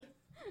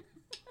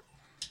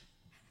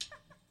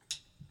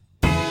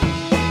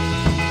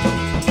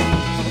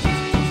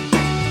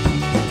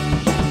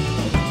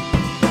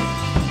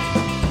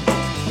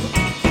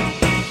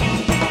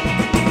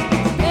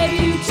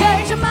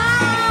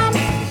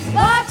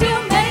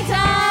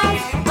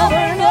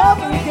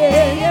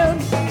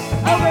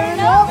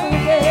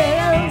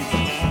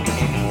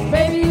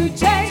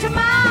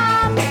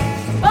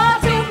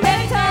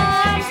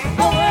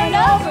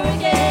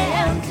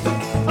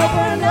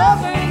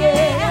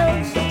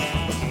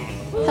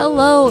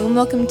Hello and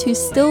welcome to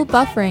Still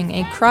Buffering,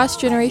 a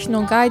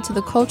cross-generational guide to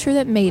the culture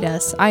that made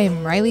us. I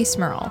am Riley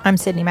Smurl. I'm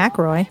Sydney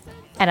McElroy.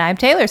 And I'm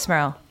Taylor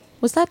Smurl.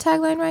 Was that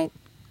tagline right?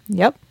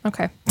 Yep.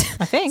 Okay.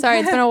 I think. Sorry,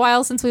 it's been a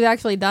while since we've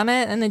actually done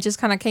it, and it just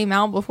kind of came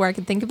out before I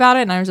could think about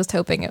it, and I was just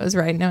hoping it was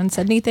right. No one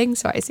said anything,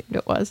 so I assumed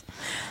it was.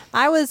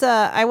 I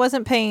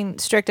wasn't paying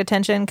strict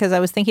attention because I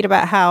was thinking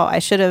about how I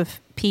should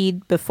have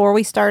peed before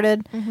we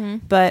started,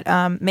 but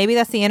maybe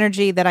that's the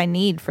energy that I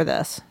need for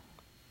this.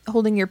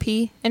 Holding your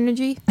pee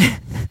energy?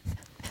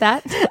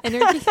 That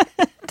energy?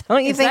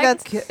 Don't you think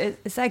that's...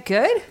 Is that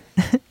good?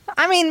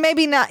 I mean,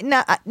 maybe not.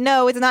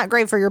 No, it's not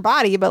great for your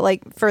body, but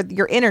like for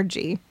your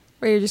energy.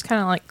 Where you're just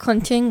kind of like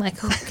clenching,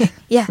 like, okay,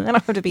 yeah. I don't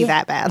have to be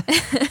that bad.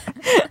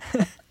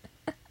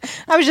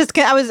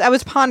 I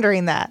was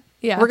pondering that.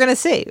 Yeah. We're going to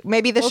see.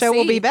 Maybe the show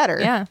will be better.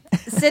 Yeah.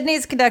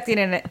 Sydney's conducting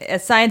a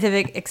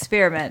scientific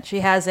experiment. She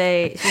has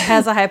a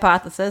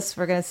hypothesis.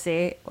 We're going to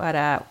see what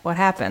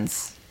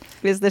happens.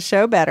 Is the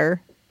show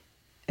better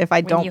if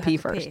I When don't you pee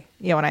have to first? pee.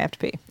 Yeah, when I have to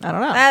pee. I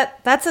don't know.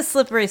 That's a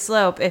slippery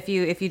slope if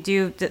you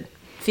do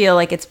feel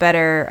like it's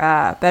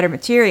better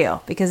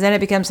material, because then it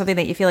becomes something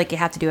that you feel like you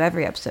have to do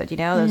every episode. You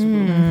know, those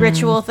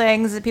ritual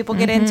things that people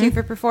get into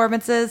for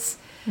performances.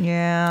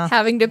 Yeah.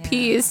 Having to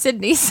pee is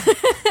Sydney's.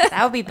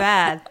 That would be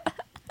bad.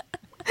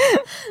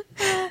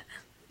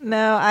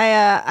 No,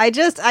 I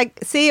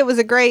see it was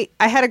I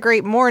had a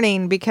great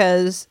morning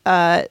because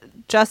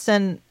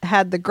Justin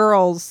had the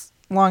girls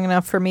long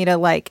enough for me to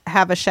like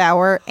have a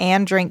shower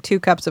and drink 2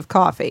 cups of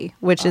coffee,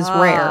 which is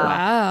rare.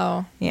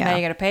 Wow. Yeah. Now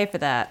you got to pay for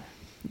that.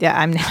 Yeah,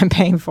 I'm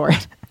paying for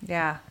it.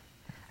 Yeah.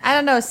 I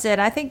don't know, Sid.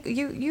 I think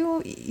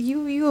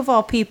you of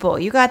all people,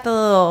 you got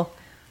the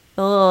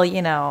little,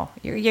 you know,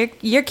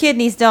 your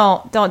kidneys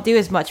don't do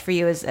as much for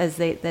you as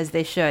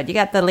they should. You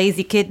got the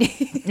lazy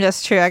kidney.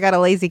 That's true. I got a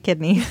lazy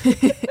kidney.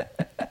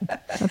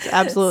 That's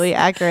absolutely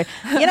accurate.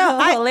 You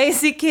know,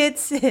 lazy kid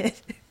Sid.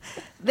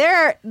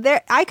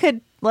 I could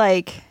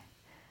like.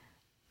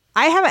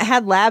 I haven't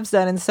had labs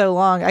done in so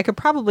long. I could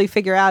probably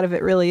figure out if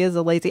it really is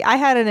a lazy. I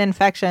had an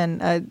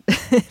infection in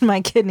my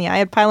kidney. I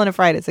had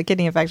pyelonephritis, a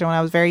kidney infection when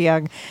I was very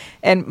young.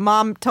 And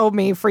Mom told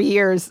me for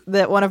years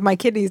that one of my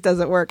kidneys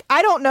doesn't work.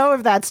 I don't know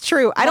if that's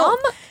true. Mom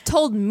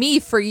told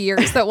me for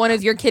years that one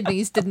of your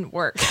kidneys didn't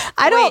work.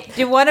 Wait,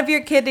 did one of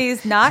your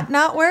kidneys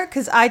not work?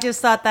 Because I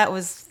just thought that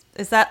was...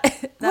 Is that...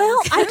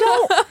 I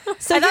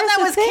don't... So I thought that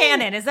was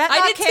canon. Is that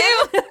not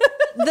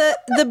canon?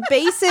 The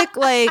basic,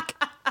 like...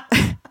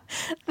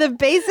 The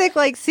basic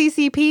like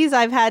CCPs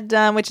I've had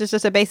done, which is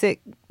just a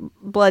basic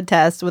blood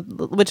test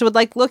which would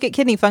like look at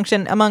kidney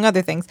function among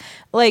other things.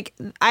 Like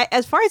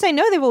as far as I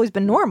know, they've always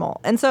been normal,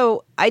 and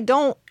so I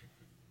don't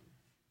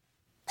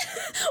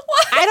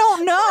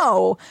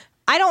know,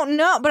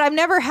 but I've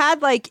never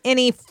had like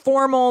any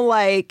formal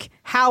like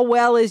how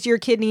well is your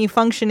kidney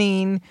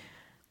functioning.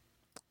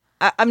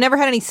 I've never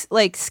had any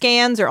like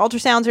scans or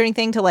ultrasounds or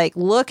anything to like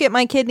look at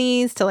my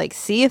kidneys to like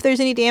see if there's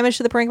any damage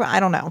to the parenchyma. I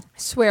don't know. I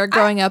swear,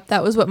 growing up,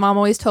 that was what Mom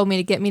always told me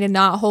to get me to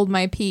not hold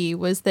my pee,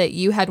 was that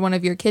you had one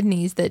of your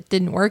kidneys that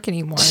didn't work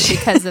anymore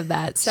because of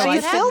that. So I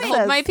still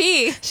hold my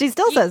pee. She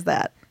still says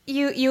that.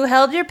 You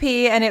held your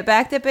pee and it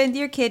backed up into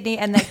your kidney,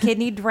 and that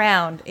kidney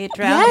drowned. It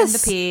drowned in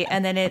the pee,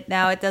 and then it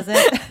doesn't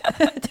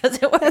it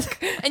doesn't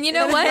work. And you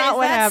know what? Not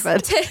what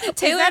happened.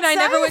 Taylor and I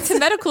never went to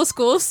medical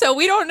school, so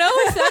we don't know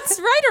if that's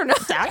right or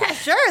not. Okay,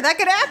 sure, that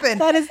could happen.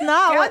 That is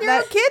not what your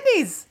own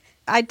kidneys.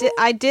 I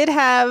did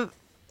have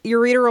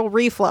ureteral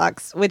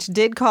reflux, which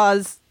did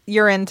cause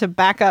urine to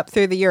back up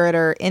through the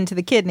ureter into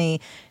the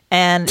kidney,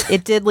 and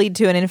it did lead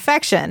to an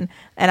infection.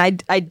 And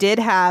I did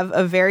have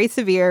a very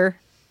severe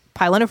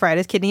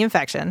pyelonephritis kidney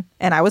infection,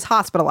 and I was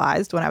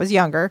hospitalized when I was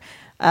younger,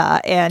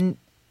 and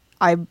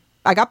I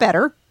got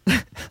better.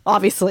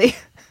 Obviously,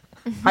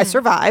 I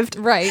survived.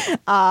 Right.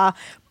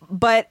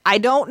 But I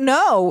don't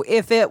know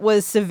if it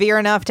was severe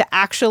enough to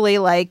actually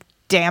like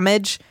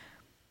damage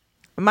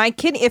my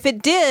kidney. If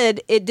it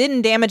did, it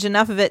didn't damage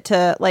enough of it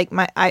to like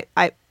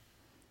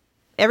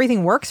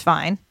everything works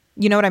fine.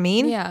 You know what I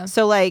mean? Yeah.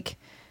 So like,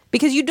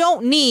 because you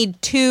don't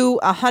need 2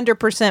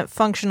 100%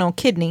 functional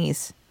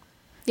kidneys.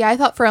 Yeah, I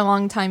thought for a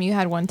long time you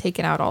had one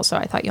taken out also.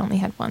 I thought you only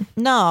had one.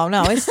 No,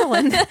 it's still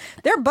in.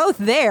 They're both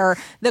there.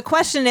 The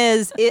question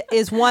is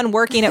one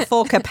working at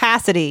full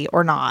capacity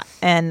or not?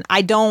 And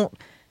I don't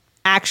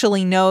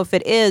actually know if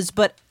it is,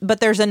 but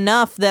there's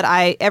enough that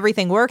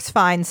everything works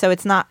fine, so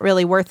it's not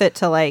really worth it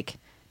to like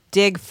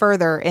dig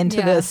further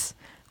into this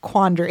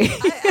quandary.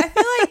 I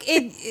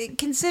feel like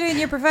considering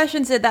your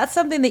profession, Sid, that's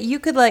something that you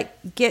could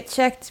like get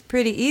checked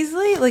pretty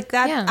easily. Like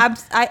that, Yeah.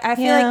 I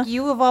feel like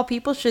you of all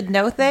people should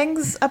know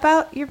things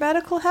about your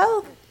medical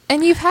health.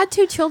 And you've had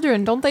 2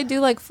 children. Don't they do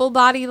like full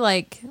body,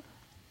 like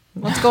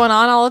what's going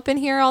on all up in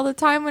here all the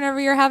time whenever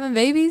you're having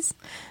babies?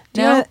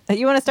 You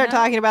want to start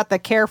talking about the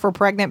care for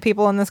pregnant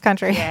people in this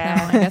country?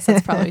 Yeah, I guess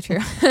that's probably true.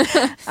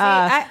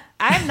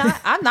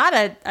 I'm not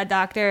a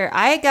doctor.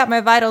 I got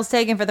my vitals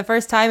taken for the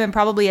first time in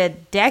probably a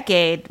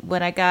decade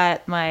when I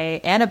got my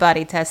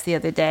antibody test the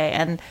other day,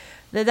 and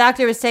the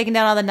doctor was taking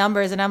down all the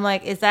numbers, and I'm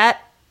like, is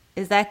that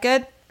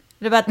good?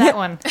 What about that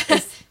one?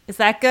 Is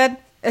that good?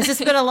 It's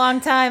just been a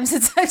long time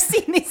since I've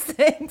seen these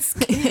things.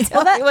 Can you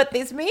tell me what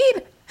these mean?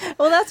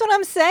 Well, that's what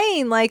I'm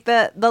saying. Like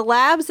the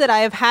labs that I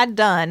have had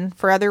done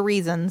for other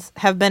reasons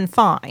have been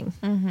fine.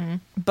 Mm-hmm.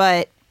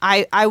 But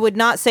I would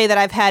not say that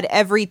I've had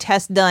every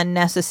test done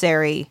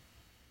necessary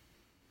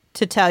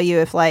to tell you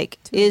if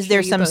is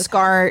there some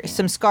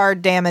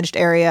scarred damaged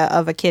area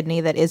of a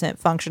kidney that isn't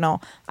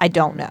functional. I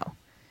don't know.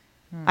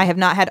 I have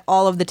not had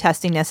all of the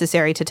testing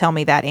necessary to tell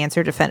me that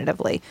answer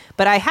definitively.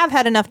 But I have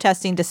had enough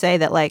testing to say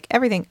that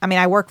everything,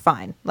 I work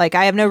fine. I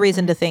have no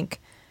reason to think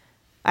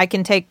I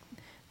can take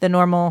the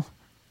normal,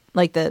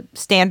 the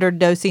standard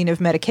dosing of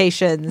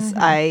medications.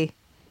 I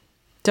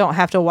don't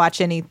have to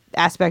watch any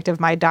aspect of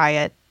my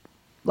diet,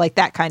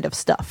 that kind of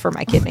stuff for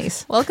my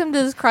kidneys. Welcome to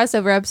this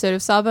crossover episode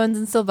of Sawbones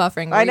and Still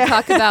Buffering, where we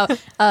talk about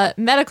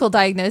medical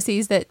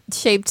diagnoses that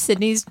shaped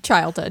Sydney's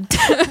childhood.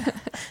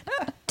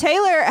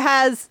 Taylor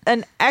has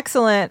an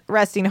excellent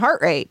resting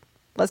heart rate.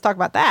 Let's talk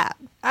about that.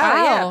 Oh,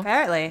 yeah,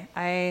 apparently.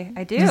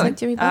 I do. Just like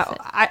Jimmy Buffett.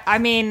 I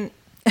mean...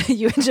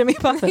 You and Jimmy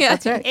Buffett, yeah.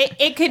 That's right.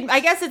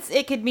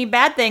 It could mean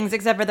bad things,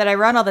 except for that I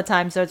run all the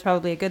time, so it's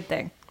probably a good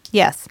thing.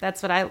 Yes.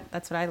 That's what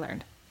I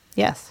learned.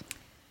 Yes.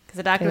 Because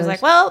the doctor was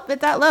like, well,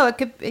 it's that low. It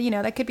could,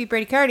 that could be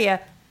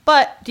bradycardia.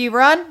 But do you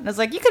run? And I was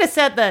like, you could have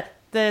said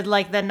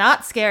the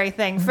not scary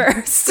thing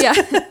first. Yeah.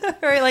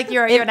 Or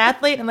you're an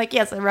athlete. I'm like,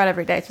 yes, I run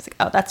every day. She's like,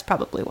 oh, that's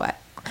probably why.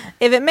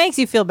 If it makes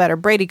you feel better,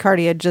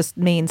 bradycardia just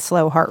means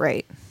slow heart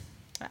rate.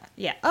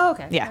 Yeah. Oh,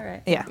 okay. Yeah. All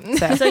right.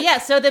 Yeah.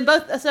 So then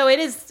both. So it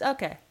is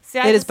okay. See,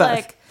 I just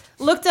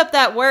looked up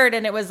that word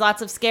and it was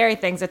lots of scary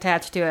things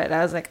attached to it.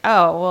 I was like,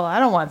 oh, well, I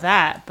don't want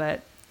that,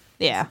 but.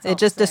 Yeah, it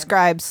just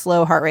describes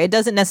slow heart rate. It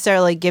doesn't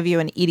necessarily give you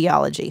an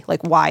etiology,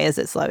 why is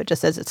it slow? It just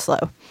says it's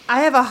slow. I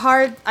have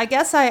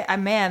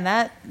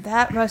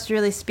that must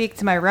really speak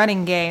to my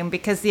running game,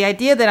 because the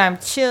idea that I'm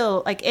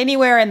chill,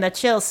 anywhere in the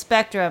chill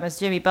spectrum as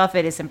Jimmy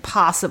Buffett, is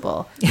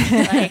impossible.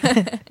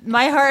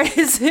 My heart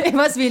it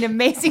must be an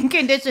amazing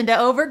condition to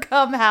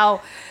overcome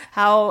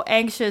how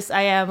anxious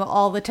I am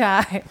all the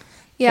time.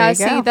 Yeah,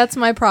 see, that's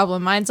my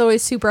problem. Mine's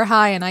always super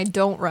high and I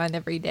don't run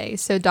every day.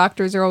 So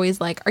doctors are always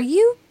like, Are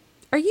you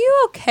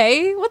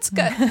okay? What's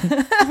good?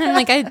 I'm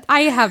like,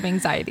 I have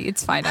anxiety.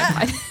 It's fine.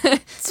 I'm fine.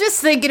 It's just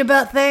thinking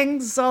about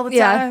things all the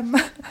time.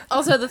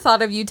 Also, the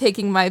thought of you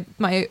taking my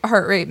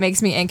heart rate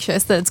makes me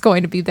anxious that it's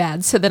going to be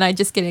bad. So then I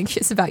just get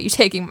anxious about you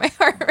taking my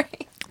heart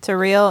rate. It's a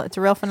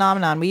real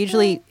phenomenon. We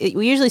usually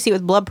see it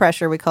with blood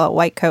pressure. We call it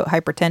white coat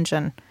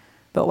hypertension,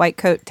 but white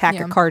coat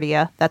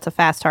tachycardia. That's a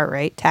fast heart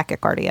rate.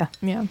 Tachycardia.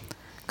 Yeah,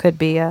 could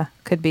be.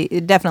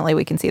 Definitely,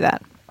 we can see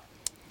that.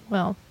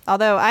 Well.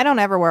 Although I don't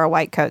ever wear a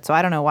white coat, so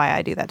I don't know why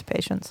I do that to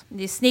patients.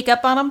 You sneak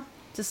up on them?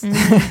 Just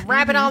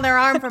wrap it on their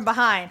arm from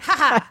behind. Ha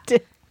ha!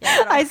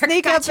 I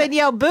sneak up and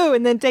yell boo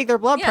and then take their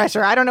blood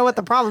pressure. I don't know what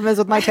the problem is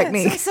with my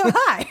technique. It's so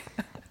high.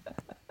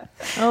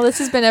 Well, this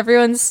has been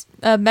everyone's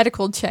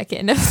medical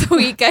check-in of the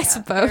week, I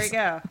suppose.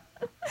 There we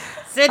go.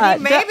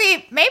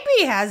 Sydney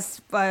maybe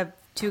has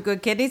 2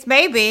 good kidneys,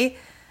 maybe.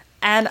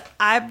 And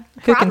I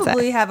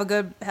probably have a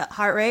good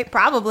heart rate,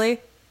 probably.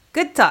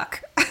 Good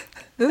tuck.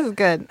 This is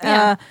good.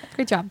 Yeah,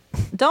 great job.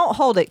 Don't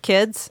hold it,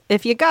 kids.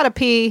 If you gotta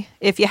pee,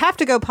 if you have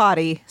to go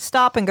potty,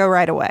 stop and go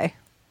right away.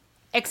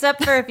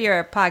 Except for if you're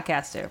a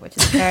podcaster, which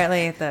is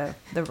apparently the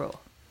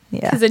rule.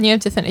 Yeah, because then you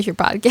have to finish your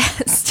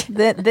podcast.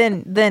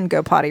 then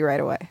go potty right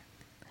away.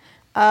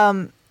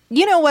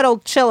 You know what'll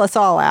chill us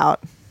all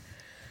out?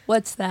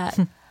 What's that?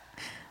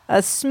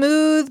 A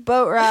smooth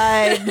boat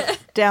ride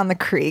down the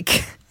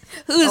creek.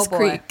 Whose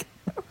creek?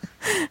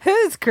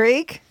 Whose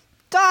creek?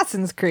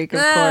 Dawson's Creek, of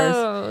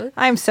course.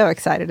 I'm so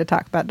excited to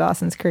talk about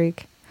Dawson's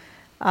Creek.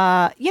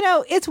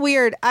 It's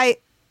weird. I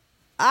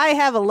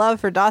have a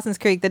love for Dawson's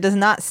Creek that does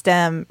not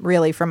stem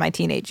really from my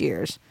teenage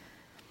years.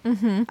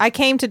 Mm-hmm. I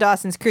came to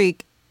Dawson's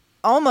Creek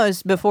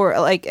almost before,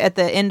 at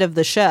the end of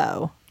the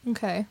show.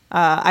 Okay.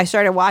 I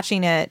started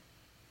watching it,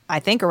 I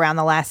think, around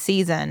the last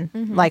season.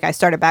 Mm-hmm. I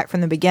started back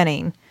from the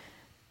beginning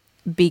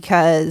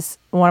because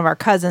one of our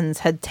cousins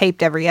had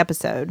taped every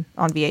episode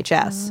on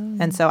VHS. Oh.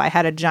 And so I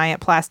had a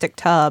giant plastic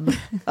tub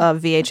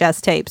of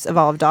VHS tapes of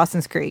all of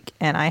Dawson's Creek.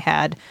 And I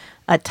had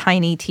a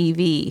tiny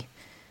TV.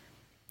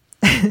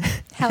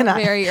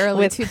 Very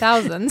early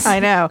 2000s. I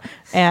know.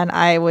 And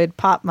I would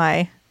pop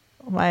my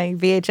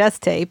VHS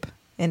tape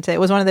into,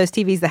 it was one of those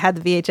TVs that had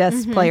the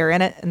VHS player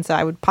in it. And so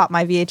I would pop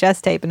my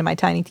VHS tape into my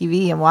tiny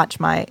TV and watch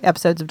my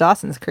episodes of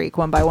Dawson's Creek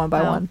one by one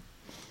by one.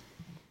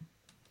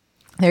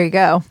 There you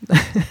go.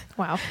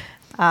 Wow.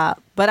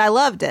 But I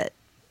loved it.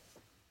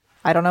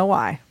 I don't know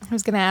why. I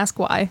was going to ask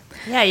why.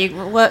 Yeah.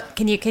 What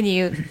can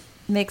you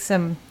make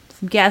some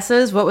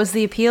guesses? What was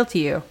the appeal to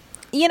you?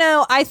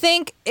 I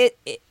think it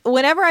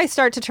whenever I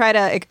start to try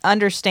to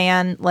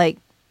understand,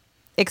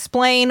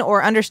 explain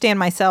or understand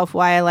myself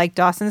why I like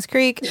Dawson's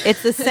Creek,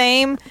 it's the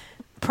same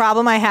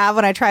problem I have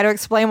when I try to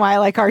explain why I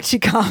like Archie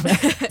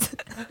comics.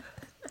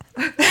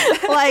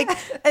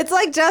 It's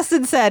like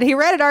Justin said, he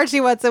read it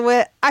Archie once and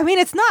went,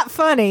 it's not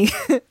funny.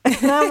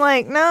 And I'm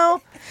like,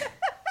 no,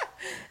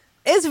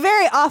 it's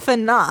very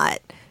often not.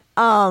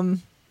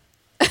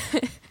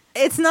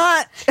 It's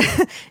not.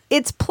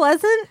 It's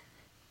pleasant.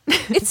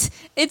 It's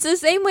the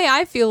same way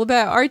I feel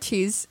about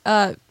Archie's,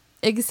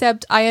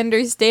 except I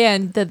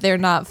understand that they're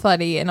not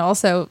funny and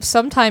also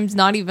sometimes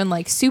not even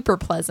like super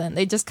pleasant.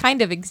 They just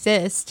kind of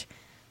exist.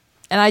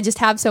 And I just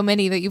have so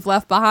many that you've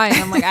left behind.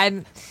 I'm like,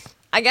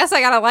 I guess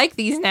I gotta like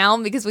these now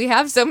because we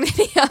have so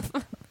many of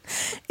them.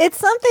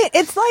 It's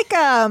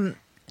like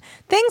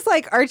things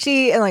like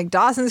Archie and like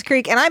Dawson's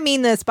Creek, and I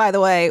mean this, by the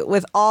way,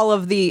 with all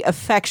of the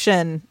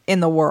affection in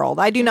the world.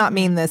 I do not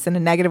mean this in a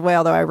negative way,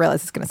 although I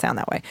realize it's going to sound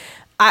that way.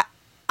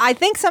 I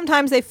think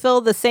sometimes they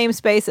fill the same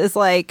space as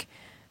like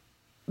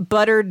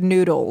buttered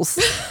noodles.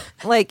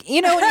 Like,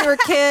 you know, when you were a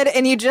kid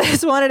and you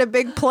just wanted a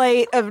big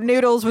plate of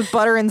noodles with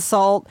butter and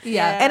salt.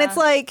 Yeah. And it's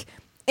like,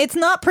 it's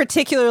not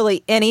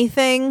particularly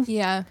anything.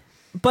 Yeah.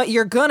 But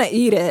you're gonna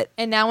eat it.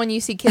 And now when you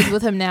see kids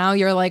with him now,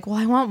 you're like, well,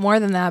 I want more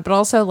than that. But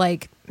also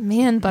like,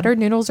 man, buttered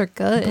noodles are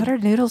good.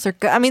 Buttered noodles are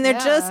good. I mean,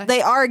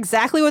 they are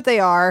exactly what they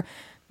are.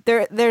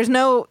 There's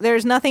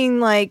nothing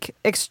like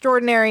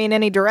extraordinary in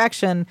any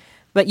direction,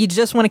 but you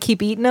just want to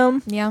keep eating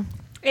them. Yeah.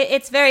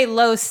 It's very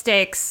low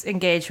stakes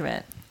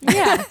engagement.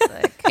 Yeah.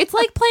 It's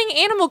like playing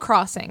Animal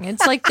Crossing.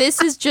 It's like,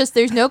 this is just,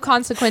 there's no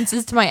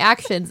consequences to my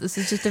actions. This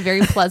is just a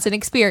very pleasant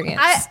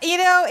experience.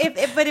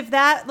 If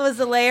that was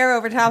the layer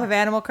over top of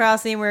Animal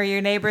Crossing where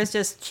your neighbors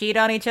just cheat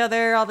on each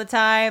other all the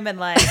time and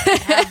like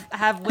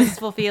have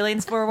wistful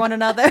feelings for one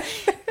another.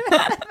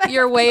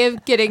 Your way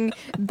of getting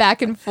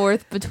back and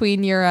forth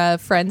between your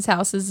friends'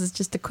 houses is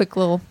just a quick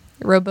little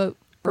rowboat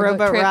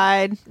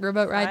ride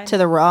to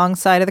the wrong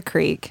side of the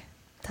creek.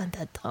 Dun,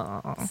 dun,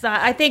 dun. So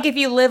I think if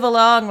you live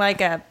along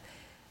like a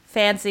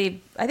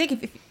fancy, I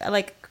think if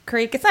like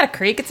creek, it's not a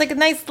creek, it's like a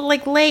nice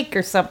like lake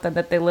or something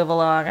that they live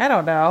along. I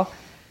don't know,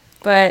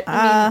 but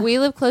I mean, we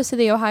live close to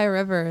the Ohio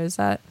River. Is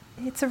that?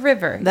 It's a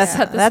river. That's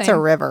same? a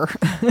river.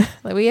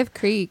 Like, we have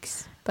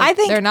creeks. But I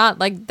think they're not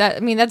like that. I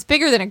mean, that's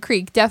bigger than a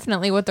creek.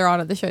 Definitely, what they're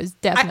on at the show is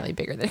definitely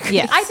bigger than a creek.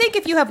 Yes. I think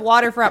if you have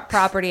waterfront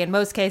property, in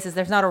most cases,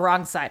 there's not a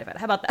wrong side of it.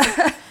 How about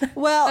that?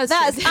 Well,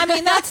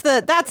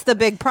 that's the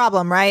big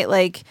problem, right?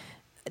 Like,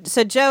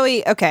 so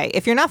Joey, okay,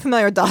 if you're not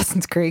familiar with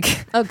Dawson's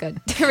Creek, Oh, good.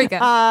 Here we go.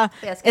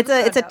 Yes,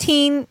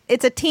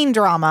 it's a teen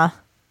drama.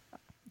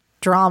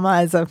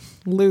 Drama is a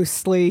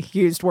loosely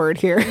used word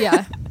here.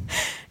 Yeah.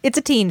 It's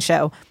a teen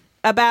show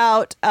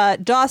about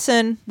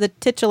Dawson, the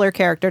titular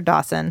character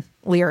Dawson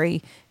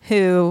Leary,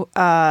 who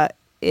I'm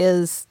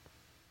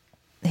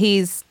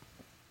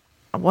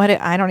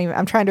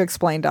trying to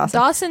explain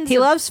Dawson. He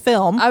loves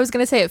film. I was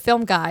gonna say it,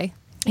 film guy.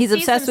 He's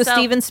obsessed with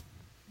Steven.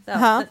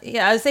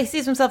 Yeah, I would say he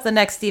sees himself the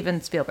next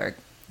Steven Spielberg.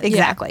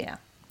 Exactly. Yeah.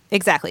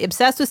 Exactly.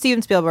 Obsessed with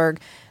Steven Spielberg.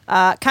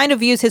 Kind of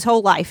views his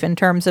whole life in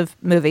terms of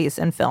movies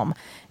and film.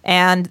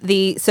 And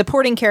the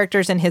supporting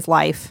characters in his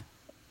life,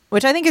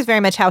 which I think is very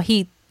much how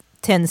he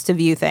tends to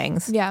view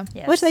things. Yeah.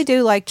 Yes. Which they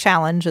do like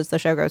challenge as the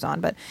show goes on.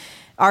 But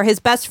are his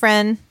best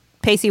friend,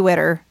 Pacey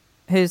Witter,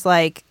 who's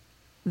like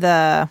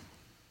the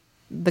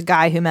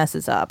guy who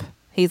messes up.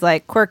 He's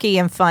like quirky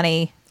and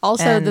funny.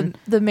 Also, and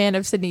the man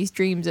of Sydney's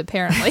dreams,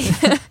 apparently.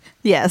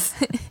 Yes.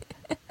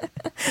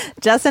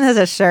 Justin has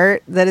a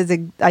shirt that is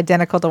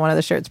identical to one of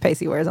the shirts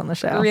Pacey wears on the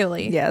show.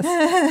 Really? Yes.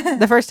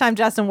 The first time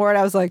Justin wore it,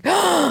 I was like,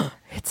 oh,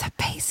 it's a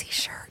Pacey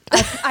shirt.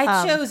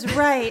 I chose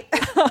right.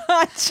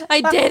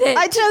 I did it.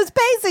 I chose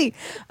Pacey.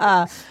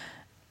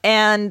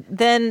 And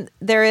then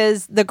there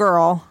is the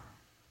girl,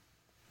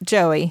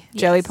 Joey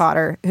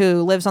Potter,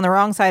 who lives on the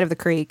wrong side of the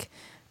creek.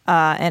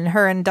 And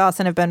her and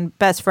Dawson have been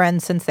best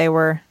friends since they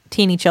were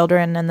teeny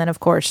children. And then, of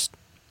course,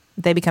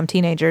 they become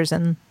teenagers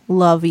and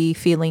lovey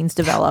feelings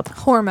develop.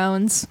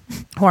 Hormones.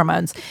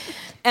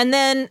 And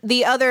then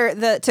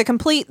to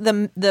complete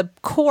the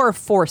core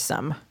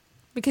foursome.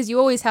 Because you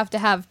always have to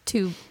have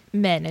two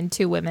men and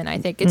two women, I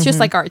think. It's just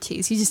like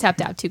Archie's. You just have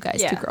to have two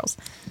guys, two girls.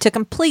 To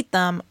complete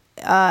them,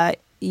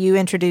 you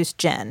introduce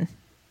Jen.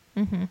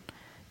 Mm-hmm.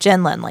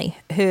 Jen Lindley,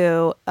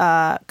 who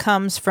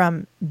comes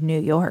from New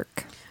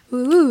York.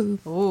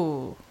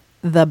 Ooh.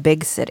 The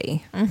big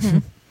city. Mm-hmm.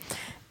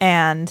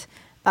 And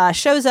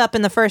shows up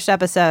in the first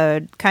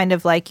episode kind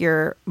of like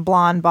your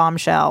blonde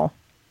bombshell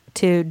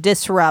to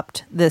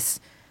disrupt this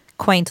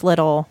quaint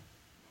little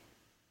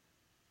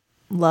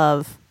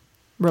love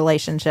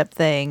relationship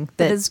thing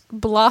that is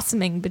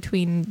blossoming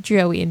between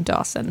Joey and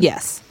Dawson.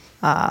 Yes.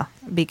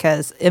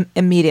 Because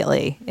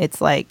immediately it's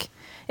like,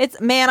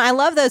 I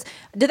love those.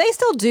 Do they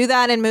still do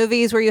that in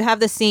movies where you have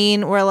the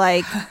scene where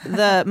like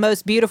the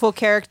most beautiful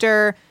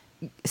character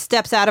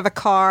steps out of a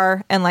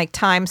car and like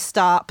time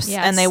stops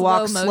and they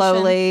walk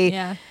slowly?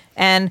 Yeah.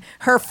 And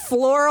her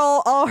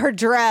floral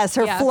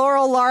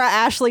Laura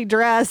Ashley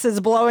dress is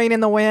blowing in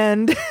the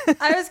wind.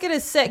 I was gonna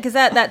say, because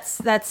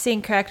that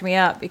scene cracked me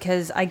up,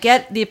 because I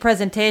get the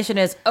presentation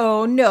is,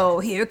 oh no,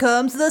 here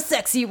comes the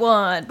sexy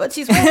one, but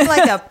she's wearing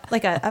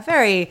like a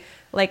very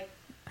like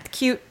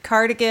cute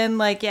cardigan,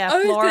 like I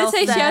was floral gonna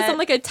say set. she has on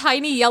like a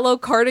tiny yellow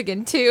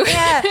cardigan too.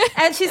 Yeah,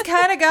 and she's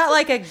kind of got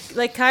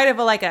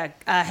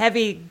a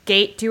heavy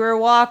gait to her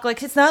walk.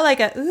 Like it's not like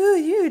a ooh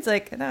you. It's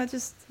like no,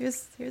 just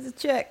here's a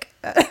chick.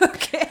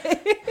 Okay.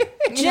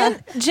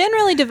 Jen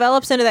really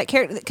develops into that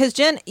character because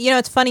Jen,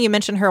 it's funny you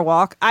mentioned her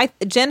walk.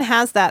 Jen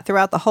has that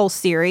throughout the whole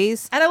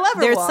series, And I love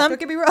her walk. Don't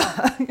get me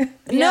wrong.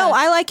 No,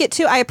 I like it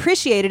too. I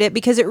appreciated it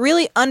because it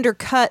really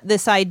undercut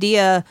this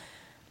idea.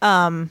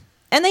 And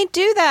they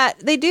do that.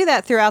 They do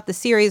that throughout the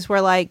series,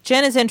 where like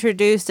Jen is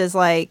introduced as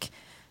like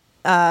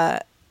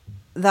the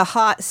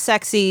hot,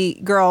 sexy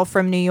girl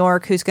from New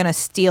York who's going to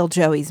steal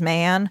Joey's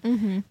man.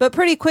 Mm-hmm. But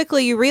pretty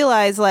quickly you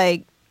realize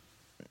like,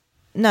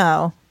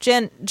 no,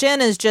 Jen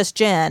is just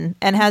Jen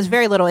and has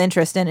very little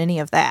interest in any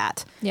of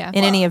that. Yeah.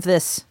 In any of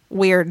this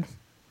weird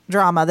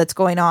drama that's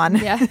going on.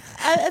 Yeah.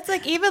 It's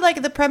like even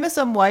like the premise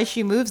on why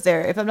she moves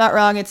there. If I'm not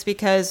wrong, it's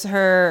because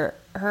her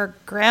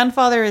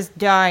grandfather is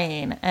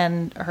dying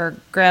and her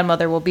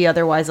grandmother will be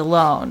otherwise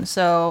alone.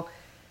 So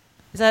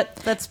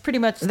that's pretty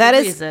much the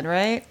reason,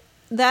 right?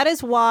 That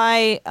is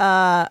why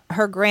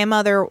her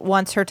grandmother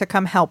wants her to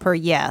come help her,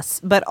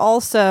 yes. But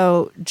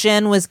also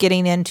Jen was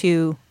getting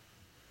into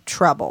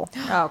trouble.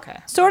 Oh, okay.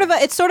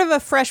 It's sort of a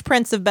Fresh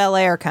Prince of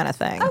Bel-Air kind of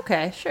thing.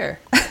 Okay, sure.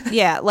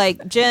 Yeah,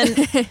 like Jen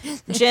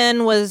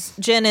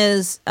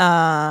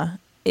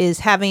is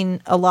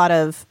having a lot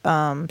of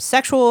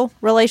sexual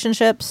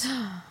relationships.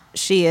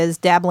 She is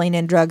dabbling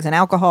in drugs and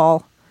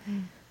alcohol.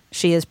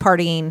 She is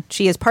partying.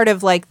 She is part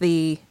of like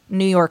the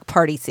New York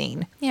party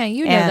scene. Yeah,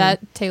 you know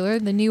that, Taylor,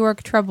 the New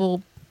York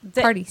trouble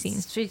party scene.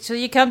 So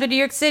you come to New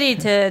York City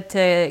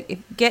to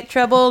get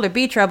troubled or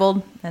be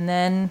troubled, and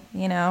then,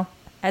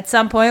 at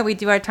some point we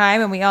do our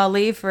time and we all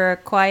leave for a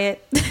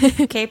quiet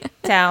Cape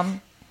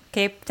Side.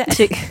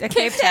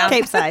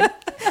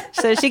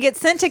 So she gets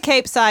sent to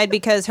Cape Side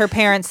because her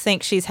parents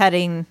think she's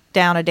heading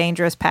down a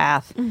dangerous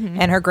path,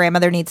 and her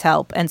grandmother needs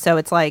help. And so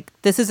it's like,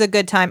 this is a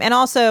good time. And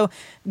also,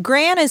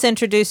 Gran is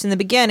introduced in the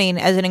beginning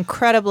as an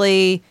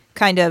incredibly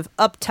kind of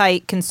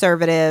uptight,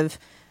 conservative,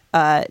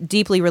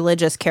 deeply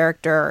religious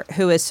character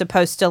who is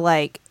supposed to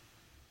like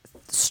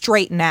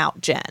straighten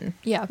out Jen.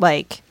 Yeah.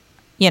 Like,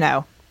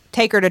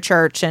 take her to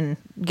church and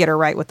get her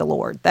right with the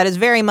Lord. That is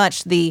very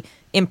much the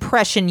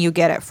impression you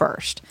get at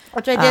first.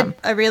 Which I did.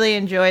 I really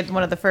enjoyed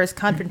one of the first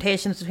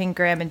confrontations between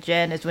Graham and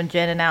Jen is when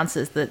Jen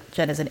announces that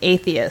Jen is an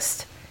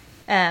atheist.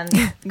 And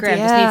Graham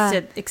just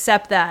needs to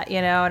accept that,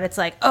 and it's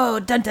like, oh,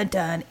 dun dun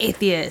dun,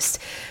 atheist.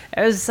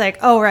 I was just like,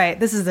 oh, right,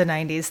 this is the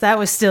 90s. That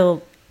was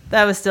still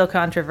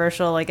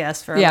controversial, I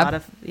guess, for a lot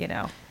of, I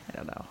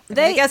don't know.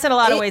 I guess in a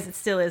lot of ways it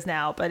still is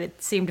now, but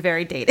it seemed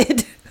very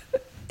dated.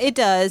 It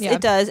does. Yeah.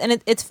 It does.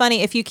 And it's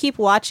funny, if you keep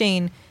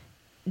watching,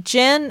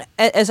 Jen,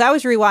 as I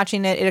was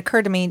rewatching it, it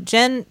occurred to me,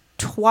 Jen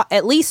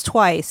at least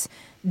twice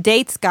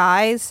dates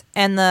guys,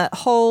 and the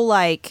whole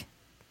like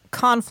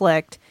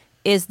conflict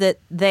is that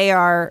they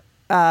are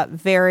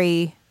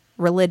very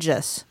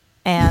religious,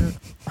 and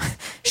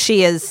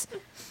she is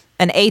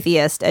an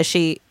atheist, as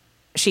she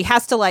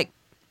has to like,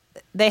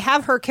 they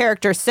have her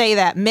character say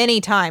that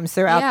many times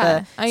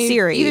throughout the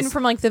series, even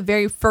from like the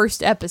very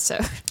first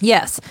episode.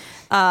 Yes.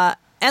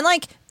 And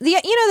like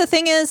the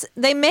thing is,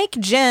 they make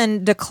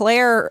Jen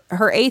declare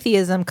her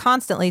atheism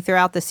constantly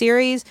throughout the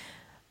series.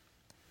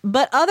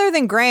 But other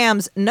than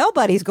Graham's,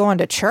 nobody's going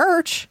to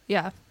church.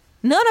 Yeah.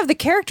 None of the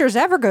characters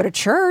ever go to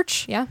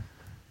church. Yeah.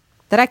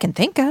 That I can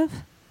think of.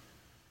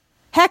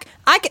 Heck,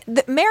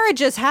 the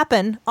marriages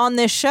happen on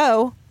this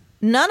show.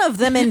 None of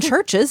them in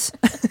churches.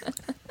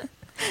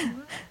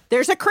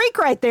 There's a creek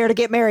right there to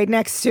get married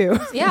next to.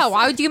 Yeah,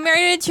 why would you get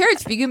married in a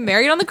church if you get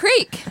married on the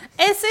creek?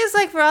 It seems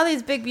like for all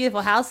these big,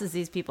 beautiful houses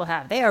these people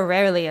have, they are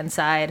rarely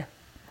inside.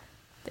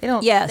 They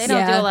don't. Yes, they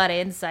don't do a lot of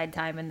inside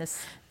time in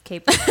this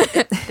Cape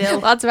Bill.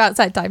 Lots of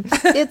outside time.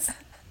 I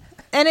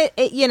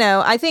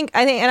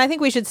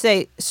think we should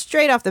say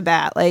straight off the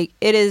bat, like,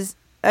 it is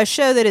a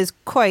show that is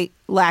quite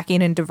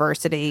lacking in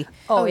diversity.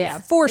 Oh yeah,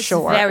 for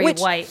sure. Very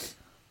white.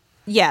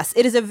 Yes,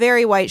 it is a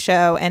very white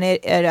show, and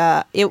it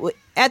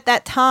at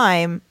that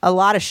time, a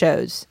lot of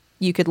shows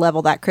you could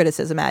level that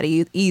criticism at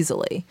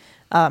easily.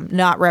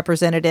 Not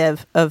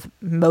representative of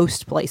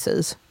most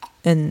places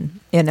in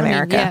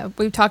America. Yeah,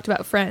 we've talked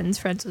about Friends.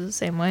 Friends is the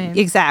same way.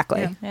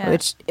 Exactly. Yeah.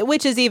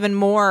 Which is even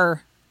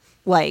more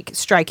like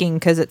striking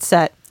because it's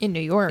set in New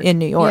York.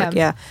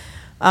 Yeah.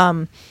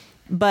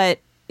 But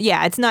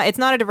yeah, it's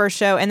not a diverse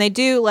show, and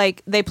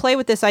they play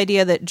with this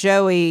idea that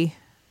Joey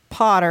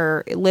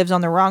Potter lives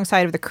on the wrong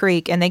side of the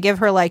creek, and they give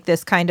her like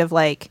this kind of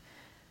like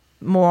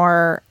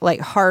more like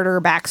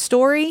harder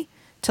backstory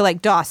to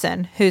like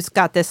Dawson, who's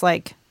got this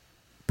like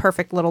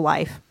perfect little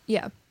life.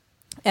 Yeah.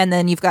 And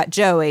then you've got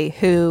Joey,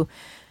 who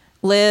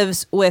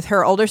lives with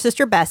her older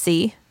sister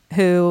Bessie,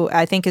 who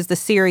I think as the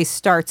series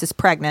starts is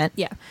pregnant.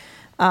 Yeah.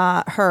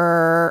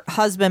 Her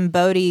husband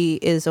Bodie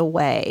is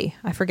away.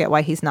 I forget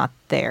why he's not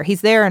there.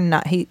 He's there and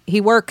not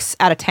he works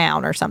out of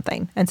town or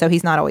something, and so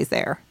he's not always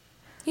there.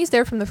 He's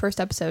there from the first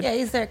episode. Yeah,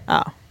 he's there.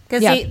 Oh,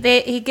 because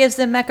he gives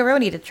them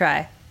macaroni to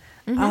try.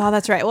 Mm-hmm. Oh,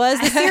 that's right. Well, as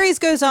the series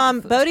goes on,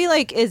 Bodie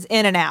like is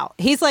in and out.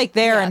 He's like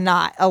there and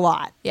not a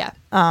lot. Yeah.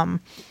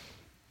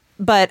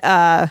 But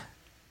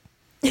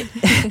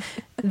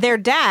their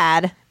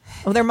dad,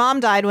 their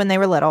mom died when they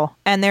were little,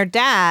 and their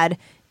dad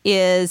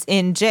is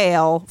in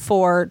jail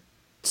for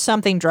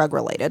something drug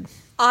related.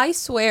 I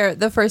swear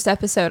the first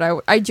episode,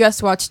 I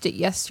just watched it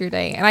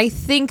yesterday, and I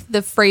think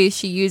the phrase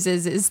she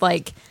uses is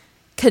like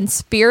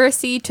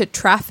conspiracy to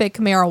traffic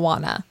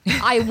marijuana.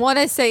 I want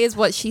to say is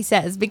what she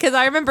says, because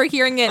I remember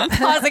hearing it and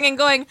pausing and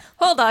going,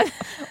 hold on,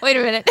 wait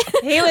a minute.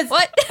 He was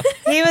what?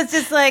 He was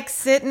just like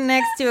sitting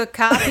next to a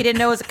cop. He didn't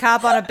know it was a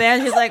cop on a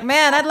bench. He's like,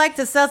 man, I'd like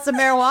to sell some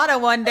marijuana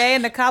one day.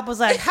 And the cop was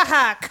like,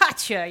 haha,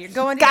 gotcha. You're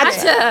going to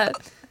jail.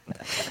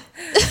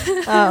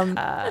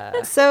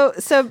 Gotcha. So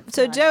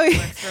Joey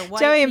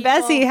and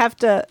Bessie people. have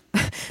to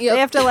they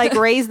have to like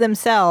raise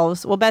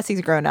themselves. Well,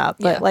 Bessie's grown up,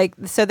 but Yeah. like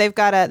so they've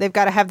got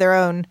to have their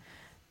own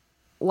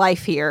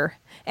life here.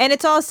 And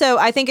it's also,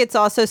 I think it's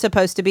also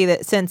supposed to be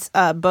that since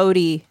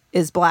Bodhi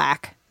is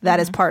black, that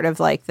is part of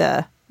like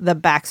the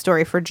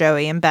backstory for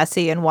Joey and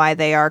Bessie and why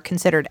they are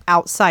considered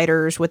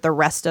outsiders with the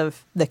rest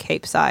of the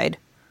Cape Side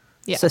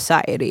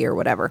society or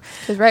whatever.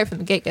 Because right from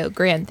the get-go,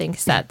 Gran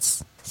thinks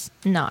that's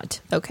not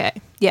okay.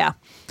 Yeah.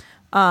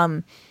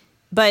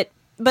 But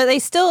they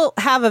still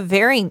have a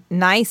very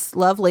nice,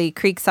 lovely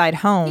Creekside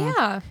home.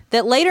 Yeah.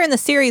 That later in the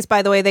series,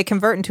 by the way, they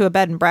convert into a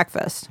bed and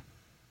breakfast.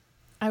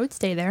 I would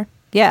stay there.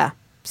 Yeah.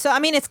 So, I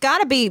mean, it's got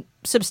to be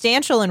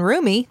substantial and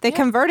roomy. They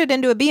convert it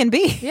into a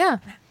B&B. Yeah.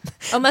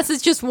 Unless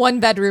it's just one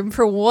bedroom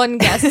for one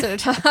guest at a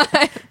time.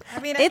 I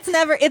mean,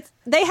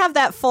 They have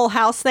that full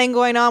house thing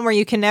going on where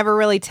you can never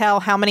really tell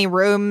how many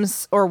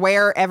rooms or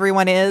where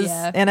everyone is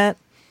in it.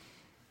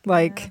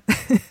 Like,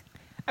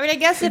 I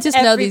guess if just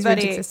know these rooms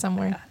everybody exist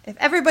somewhere. if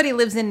everybody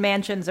lives in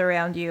mansions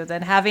around you,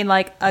 then having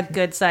like a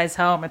good sized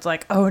home, it's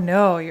like, oh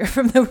no, you're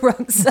from the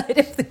wrong side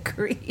of the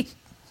creek.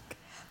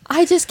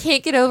 I just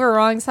can't get over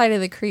wrong side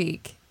of the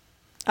creek.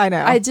 I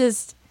know. I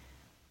just...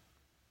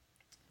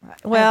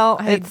 Well,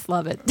 I it's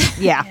love it.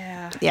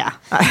 yeah.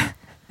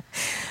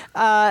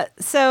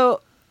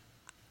 So,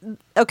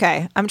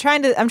 okay, I'm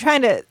trying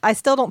to. I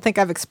still don't think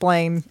I've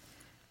explained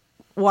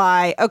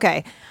why.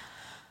 Okay,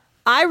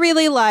 I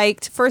really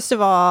liked. First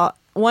of all,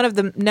 one of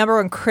the number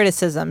one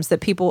criticisms that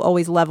people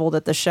always leveled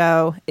at the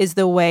show is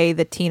the way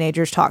the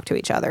teenagers talk to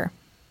each other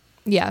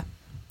Yeah.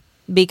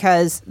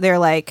 because they're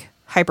like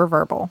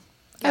hyperverbal.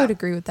 I would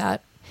agree with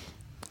that.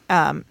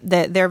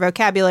 That their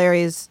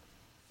vocabularies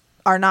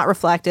are not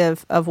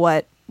reflective of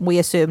what we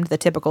assumed the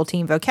typical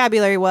teen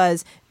vocabulary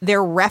was.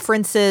 Their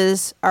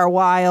references are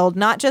wild.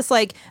 Not just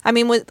like, I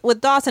mean,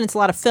 with Dawson, it's a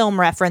lot of film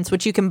reference,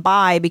 which you can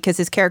buy because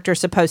his character is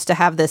supposed to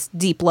have this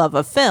deep love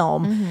of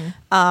film.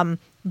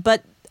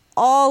 But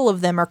all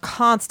of them are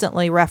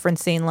constantly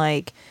referencing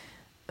like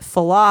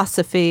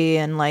philosophy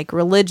and like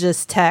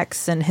religious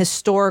texts and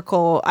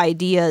historical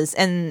ideas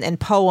and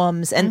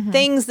poems and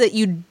things that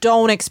you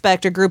don't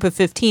expect a group of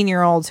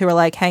 15-year-olds who are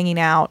like hanging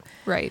out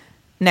Right.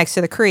 next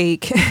to the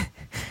creek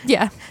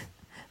Yeah.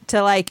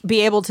 to like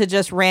be able to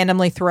just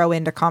randomly throw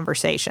into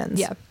conversations.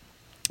 Yeah.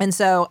 And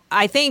so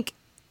I think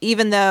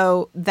even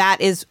though that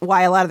is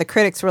why a lot of the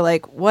critics were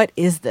like, what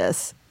is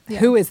this? Yeah.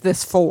 Who is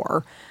this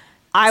for?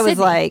 I was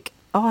Sydney. like,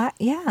 oh,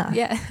 yeah.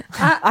 Yeah.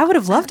 I would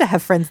have loved to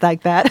have friends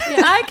like that.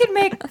 Yeah, I could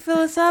make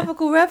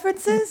philosophical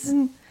references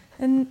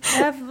and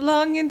have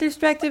long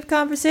introspective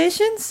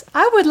conversations.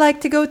 I would like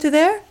to go to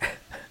there.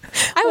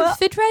 I would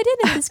fit right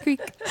in at this creek.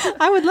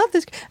 I would love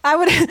this. I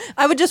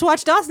would just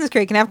watch Dawson's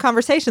Creek and have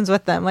conversations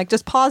with them. Like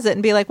just pause it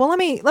and be like, well, let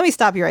me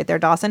stop you right there,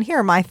 Dawson. Here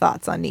are my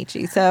thoughts on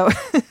Nietzsche. So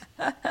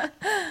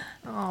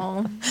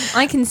Oh,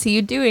 I can see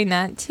you doing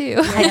that too.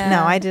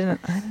 I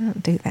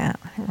didn't do that.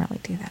 I didn't really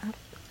do that.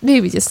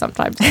 Maybe just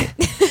sometimes.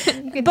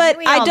 But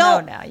we I all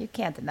don't- know now. You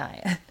can't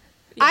deny it.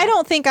 I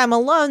don't think I'm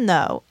alone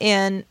though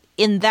in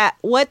that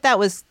what that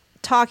was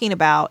talking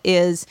about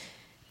is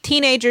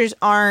teenagers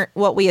aren't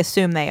what we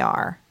assume they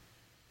are.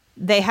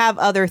 They have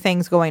other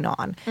things going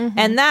on.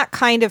 And that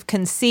kind of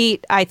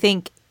conceit, I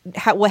think,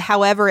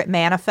 however it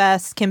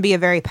manifests, can be a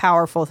very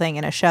powerful thing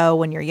in a show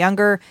when you're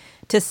younger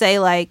to say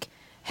like,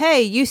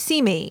 hey, you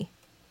see me.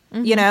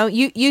 You know,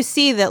 you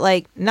see that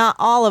like not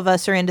all of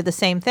us are into the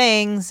same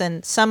things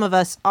and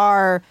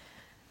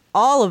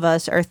all of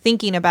us are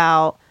thinking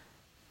about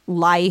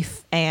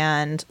life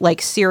and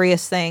like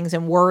serious things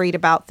and worried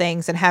about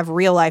things and have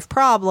real life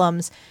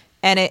problems.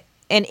 And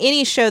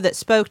any show that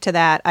spoke to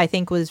that, I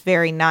think was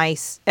very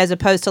nice as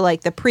opposed to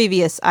like the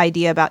previous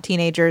idea about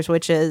teenagers,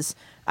 which is,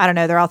 I don't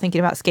know, they're all thinking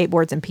about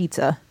skateboards and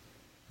pizza.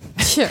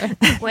 Sure.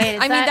 Wait,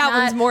 I mean, that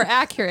one's more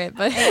accurate,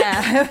 but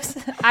Yeah,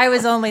 I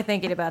was only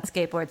thinking about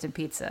skateboards and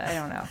pizza. I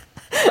don't know.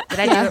 Did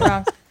I do it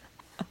wrong?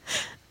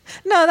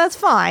 No, that's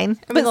fine.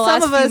 I mean, the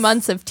some last of few us,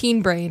 months of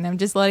teen brain, I'm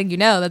just letting you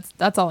know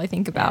that's all I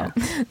think about.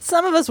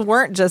 some of us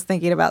weren't just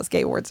thinking about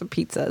skateboards and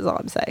pizza, is all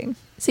I'm saying.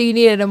 So you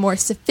needed a more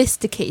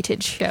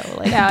sophisticated show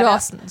like Yeah, no.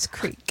 Dawson's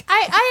Creek.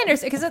 I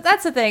understand because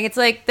that's the thing. It's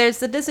like there's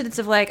the dissonance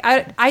of like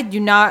I do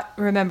not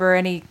remember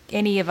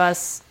any of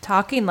us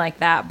talking like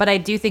that, but I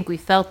do think we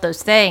felt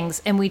those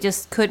things and we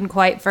just couldn't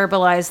quite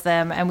verbalize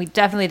them, and we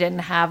definitely didn't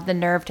have the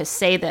nerve to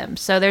say them.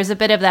 So there's a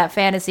bit of that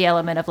fantasy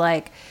element of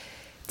like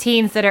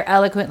teens that are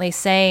eloquently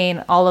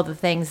saying all of the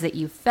things that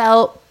you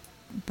felt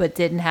but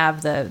didn't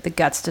have the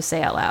guts to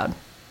say out loud.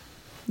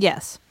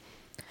 Yes.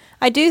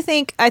 I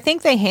think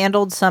they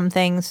handled some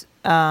things.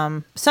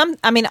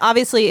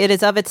 Obviously it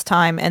is of its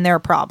time and there are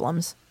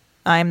problems.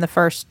 I'm the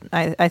first.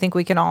 I think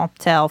we can all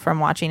tell from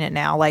watching it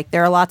now. Like,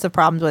 there are lots of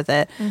problems with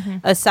it,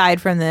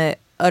 aside from the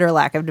utter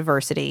lack of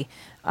diversity.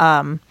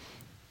 Right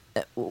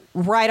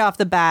off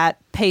the bat,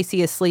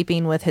 Pacey is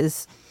sleeping with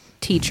his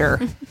teacher.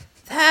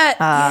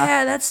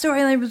 That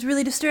storyline was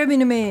really disturbing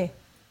to me.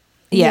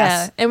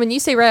 Yes. Yeah. And when you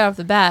say right off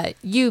the bat,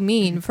 you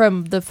mean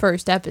from the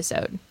first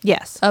episode.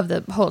 Yes. Of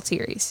the whole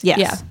series. Yes.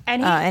 Yeah.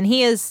 And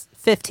he is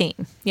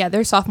 15. Yeah,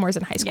 they're sophomores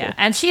in high school. Yeah,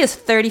 and she is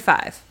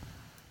 35.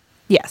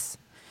 Yes.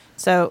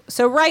 So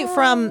right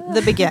from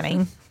the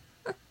beginning,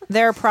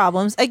 there are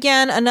problems.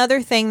 Again,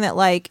 another thing that,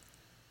 like,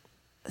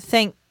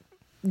 thank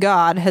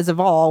God has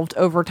evolved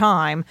over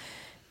time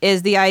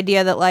is the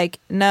idea that, like,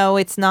 no,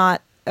 it's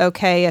not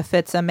okay if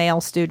it's a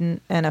male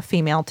student and a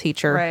female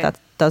teacher. Right. That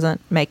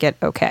doesn't make it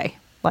okay.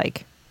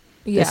 Like,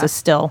 this is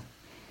still...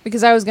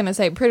 Because I was going to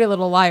say Pretty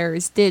Little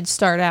Liars did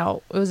start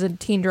out, it was a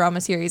teen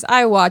drama series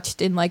I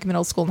watched in, like,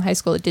 middle school and high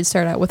school. It did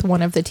start out with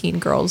one of the teen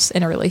girls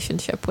in a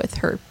relationship with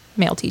her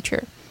male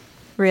teacher.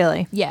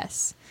 Really?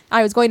 Yes.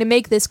 I was going to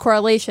make this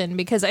correlation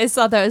because I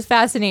thought that was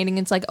fascinating.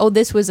 It's like, oh,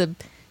 this was a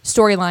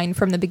storyline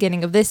from the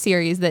beginning of this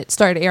series that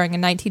started airing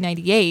in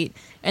 1998.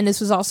 And this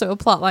was also a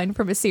plot line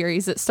from a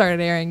series that started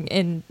airing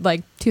in,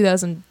 like,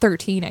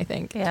 2013, I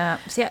think. Yeah.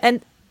 See,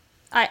 and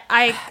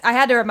I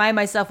had to remind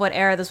myself what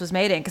era this was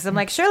made in, because I'm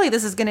like, surely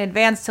this is going to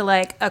advance to,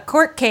 like, a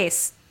court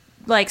case,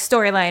 like,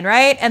 storyline,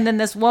 right? And then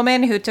this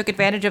woman who took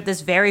advantage of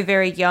this very,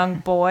 very young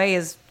boy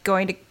is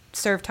going to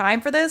serve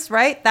time for this,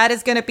 right? That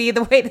is going to be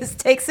the way this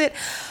takes it.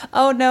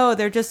 Oh no,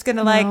 they're just going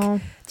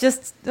to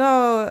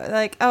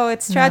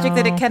it's tragic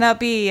that it cannot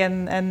be,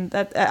 and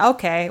that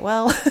okay,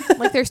 well,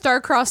 like they're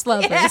star-crossed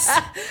lovers.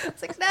 Yeah.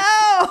 It's like,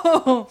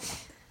 no.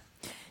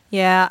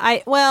 Yeah,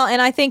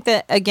 and I think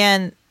that,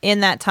 again, in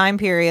that time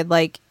period,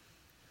 like,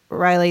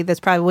 Riley, this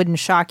probably wouldn't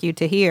shock you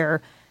to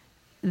hear,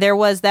 there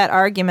was that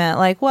argument,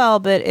 like, well,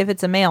 but if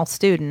it's a male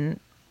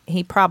student,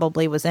 he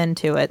probably was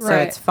into it, so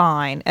right. It's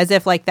fine. As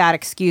if, like, that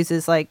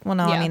excuses, like, well,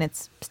 no, Yeah. I mean,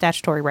 it's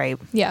statutory rape.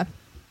 Yeah.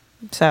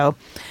 So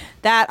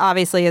that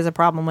obviously is a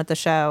problem with the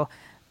show.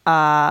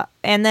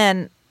 And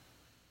then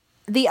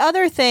the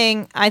other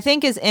thing I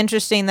think is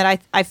interesting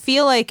that I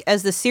feel like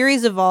as the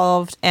series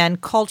evolved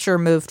and culture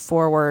moved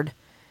forward,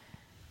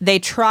 they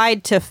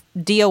tried to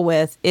deal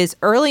with is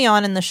early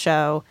on in the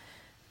show,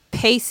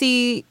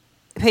 Pacey's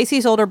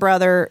older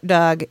brother,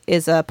 Doug,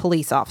 is a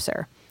police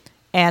officer.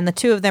 And the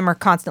two of them are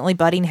constantly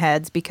butting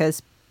heads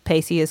because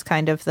Pacey is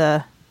kind of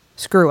the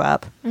screw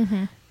up.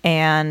 Mm-hmm.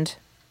 And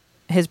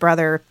his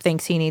brother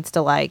thinks he needs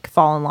to, like,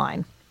 fall in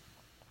line.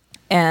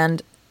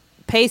 And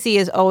Pacey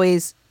is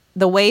always,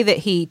 the way that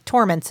he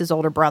torments his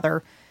older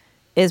brother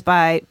is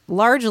by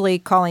largely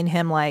calling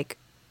him, like,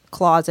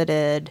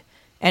 closeted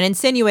and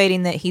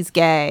insinuating that he's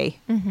gay.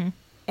 Mm-hmm.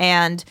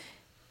 And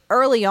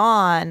early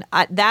on,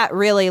 that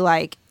really,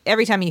 like,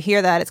 every time you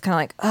hear that, it's kind of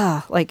like,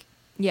 ugh, like,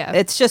 yeah,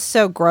 it's just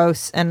so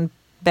gross and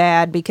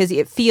bad because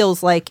it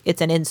feels like it's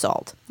an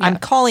insult. Yeah. I'm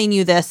calling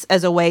you this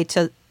as a way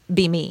to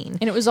be mean.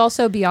 And it was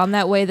also beyond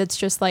that way that's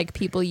just like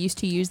people used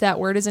to use that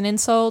word as an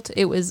insult.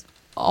 It was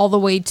all the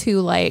way to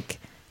like,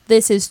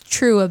 this is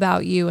true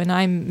about you and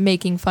I'm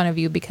making fun of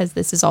you because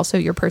this is also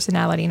your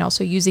personality and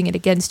also using it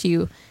against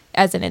you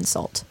as an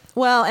insult.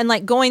 Well, and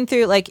like going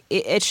through, like,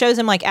 it shows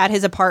him like at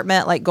his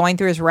apartment, like going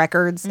through his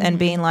records and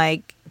being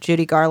like,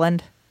 Judy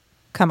Garland,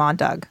 come on,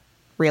 Doug,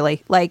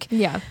 really? Like,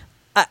 yeah.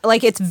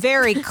 Like, it's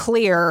very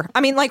clear.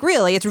 I mean, like,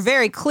 really, it's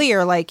very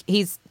clear. Like,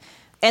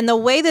 and the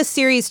way the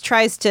series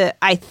tries to,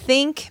 I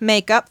think,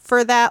 make up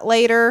for that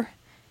later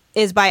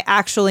is by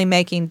actually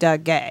making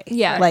Doug gay.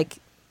 Yeah. Like,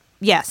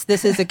 yes,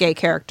 this is a gay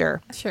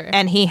character. Sure.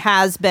 And he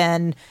has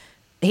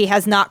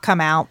not come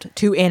out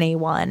to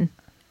anyone.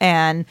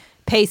 And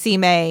Pacey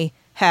may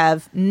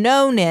have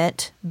known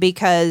it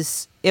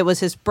because it was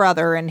his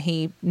brother and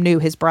he knew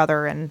his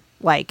brother and,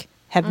 like,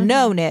 have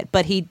known it,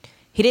 but he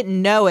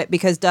didn't know it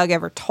because Doug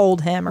ever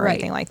told him or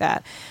anything like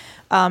that.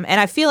 And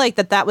I feel like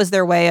that was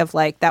their way of,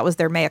 like, that was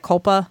their mea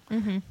culpa.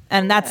 Mm-hmm.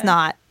 And that's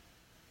not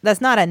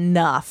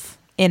enough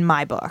in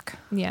my book.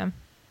 Yeah.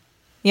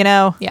 You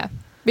know? Yeah.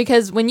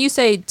 Because when you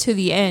say to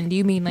the end,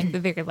 you mean like the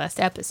very last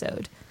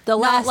episode. The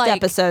last like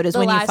episode is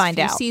when you find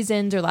out.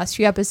 Seasons or last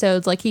few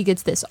episodes, like he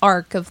gets this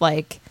arc of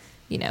like,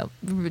 you know,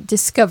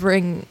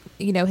 discovering,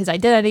 you know, his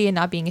identity and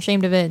not being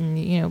ashamed of it. And,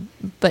 you know,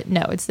 but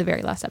no, it's the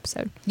very last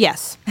episode.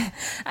 Yes. The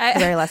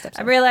very last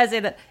episode. I'm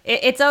realizing that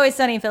It's Always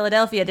Sunny in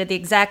Philadelphia did the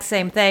exact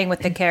same thing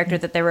with the character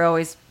that they were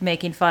always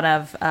making fun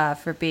of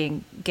for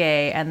being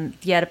gay. And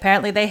yet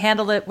apparently they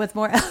handled it with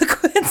more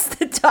eloquence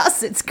than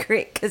Dawson's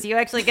Creek, because you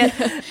actually get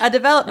a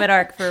development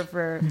arc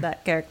for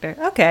that character.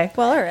 Okay,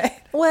 well, all right.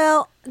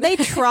 Well, they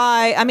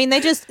try. I mean,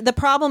 the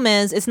problem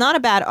is it's not a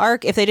bad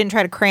arc if they didn't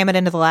try to cram it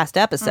into the last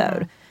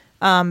episode.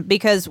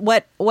 Because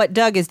what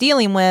Doug is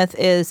dealing with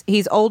is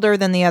he's older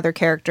than the other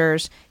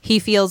characters. He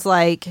feels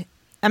like,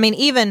 I mean,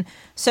 even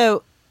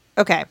so,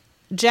 okay,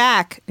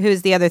 Jack,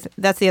 who's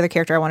that's the other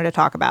character I wanted to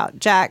talk about.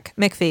 Jack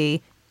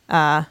McPhee,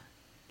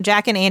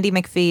 Jack and Andy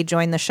McPhee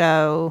joined the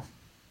show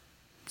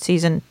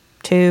season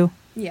 2.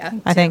 Yeah.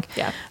 I think.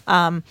 Yeah.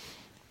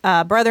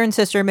 Brother and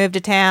sister moved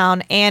to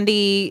town.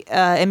 Andy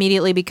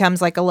immediately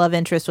becomes like a love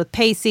interest with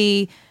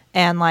Pacey.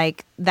 And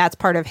like that's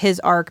part of his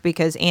arc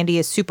because Andy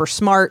is super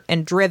smart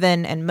and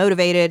driven and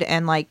motivated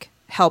and like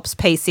helps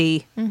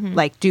Pacey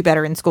like do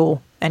better in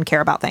school and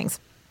care about things.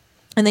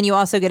 And then you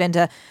also get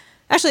into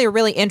actually a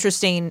really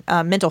interesting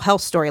mental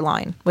health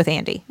storyline with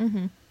Andy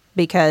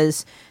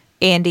because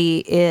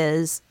Andy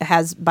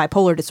has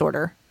bipolar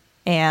disorder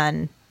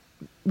and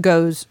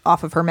goes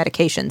off of her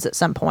medications at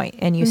some point,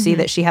 and you see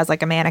that she has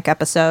like a manic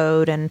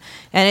episode, and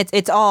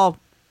it's all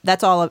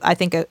that's all I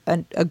think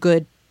a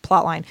good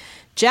plot line.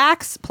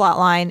 Jack's plot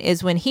line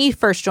is when he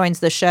first joins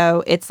the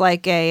show. It's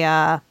like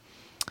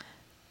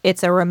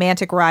it's a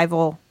romantic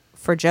rival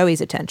for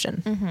Joey's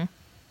attention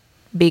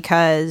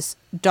because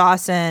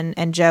Dawson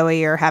and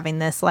Joey are having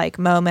this like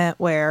moment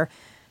where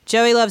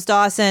Joey loves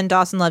Dawson,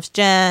 Dawson loves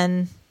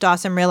Jen,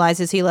 Dawson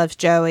realizes he loves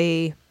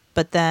Joey,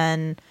 but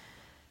then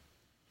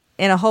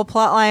in a whole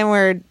plot line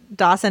where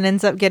Dawson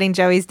ends up getting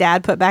Joey's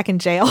dad put back in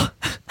jail.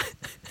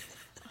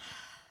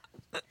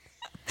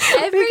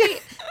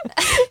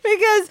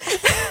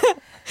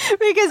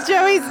 Because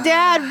Joey's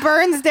dad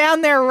burns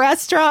down their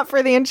restaurant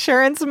for the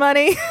insurance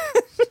money.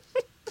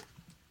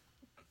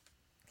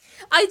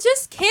 I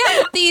just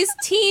can't with these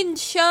teen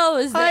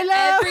shows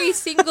that every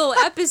single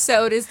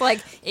episode is like,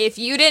 if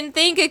you didn't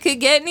think it could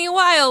get any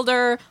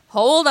wilder,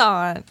 hold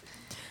on.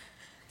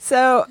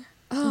 So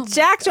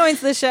Jack joins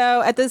the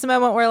show at this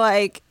moment where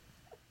like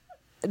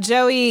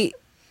Joey,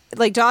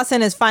 like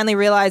Dawson is finally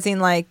realizing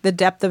like the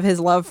depth of his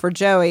love for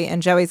Joey,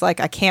 and Joey's like,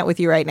 I can't with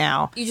you right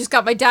now. You just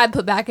got my dad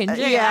put back in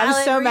jail. Yeah,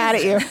 I'm so mad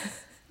at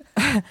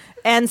you.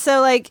 And so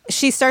like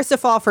she starts to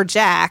fall for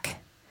Jack,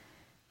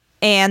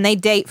 and they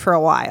date for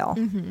a while,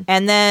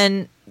 and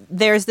then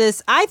there's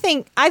this. I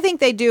think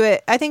they do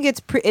it. I think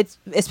it's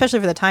especially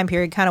for the time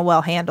period kind of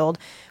well handled,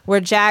 where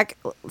Jack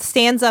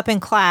stands up in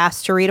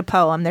class to read a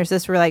poem. There's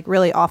this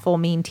really awful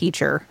mean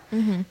teacher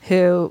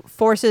who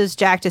forces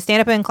Jack to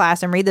stand up in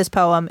class and read this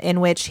poem in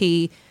which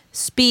he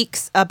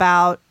speaks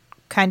about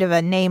kind of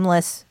a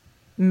nameless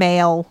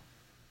male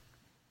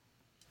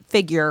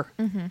figure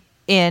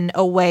in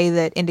a way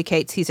that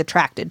indicates he's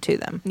attracted to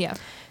them. Yeah.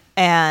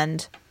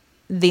 And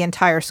the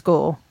entire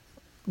school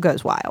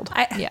goes wild.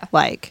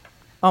 Like,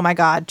 oh my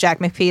God, Jack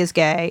McPhee is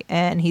gay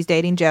and he's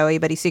dating Joey,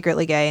 but he's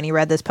secretly gay and he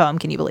read this poem.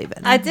 Can you believe it?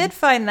 I did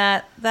find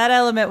that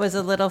element was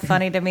a little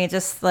funny to me.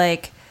 Just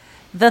like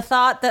the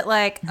thought that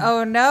like,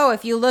 oh no,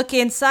 if you look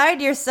inside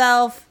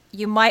yourself,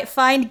 you might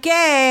find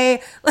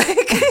gay.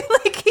 Like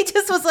he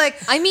just was like,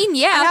 I mean,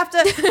 yeah. I have to,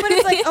 but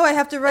it's like, oh, I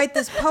have to write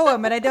this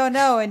poem and I don't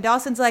know. And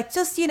Dawson's like,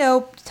 just,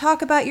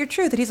 talk about your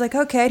truth. And he's like,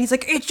 okay. And he's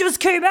like, it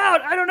just came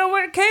out. I don't know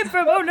where it came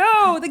from. Oh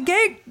no, the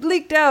gay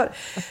leaked out.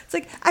 It's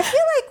like, I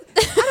feel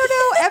like, I don't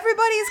know,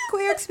 everybody's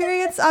queer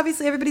experience,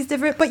 obviously everybody's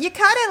different, but you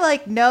kind of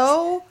like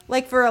know,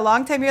 like for a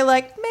long time, you're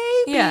like,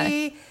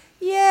 maybe,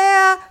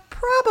 yeah,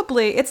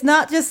 probably. It's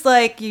not just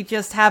like you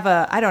just have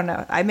I don't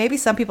know. Maybe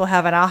some people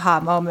have an aha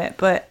moment,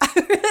 but I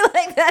really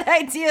like that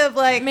idea of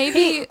like,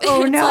 maybe,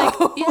 oh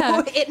no,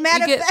 like, it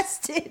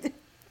manifested.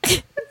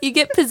 You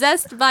get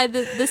possessed by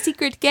the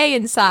secret gay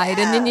inside,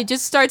 and then you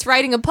just starts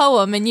writing a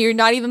poem, and you're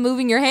not even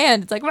moving your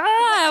hand. It's like,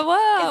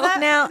 whoa.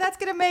 That's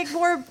going to make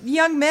more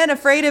young men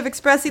afraid of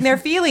expressing their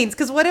feelings,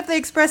 because what if they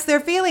express their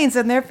feelings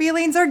and their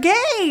feelings are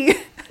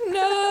gay?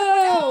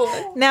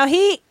 No. Now,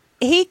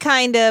 he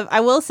kind of, I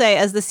will say,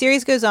 as the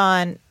series goes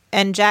on,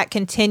 and Jack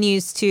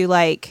continues to,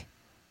 like,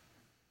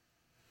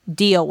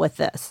 deal with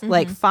this,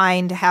 like,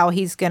 find how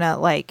he's going to,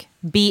 like,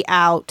 be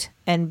out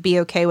and be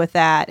okay with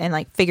that and,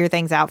 like, figure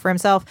things out for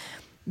himself.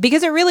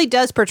 Because it really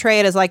does portray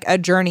it as, like, a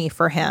journey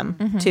for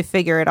him to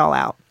figure it all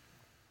out.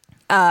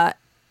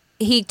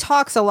 He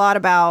talks a lot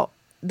about,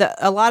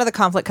 a lot of the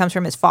conflict comes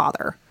from his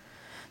father.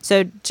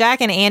 So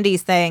Jack and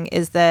Andy's thing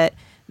is that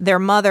their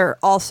mother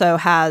also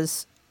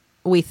has,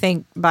 we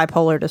think,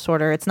 bipolar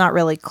disorder. It's not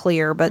really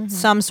clear, but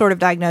some sort of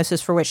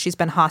diagnosis for which she's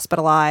been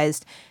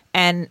hospitalized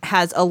and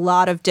has a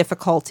lot of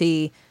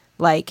difficulty,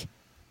 like,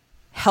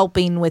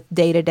 helping with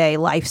day-to-day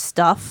life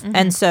stuff.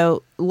 And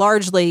so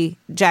largely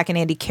Jack and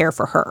Andy care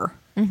for her.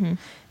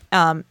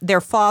 Their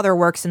father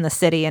works in the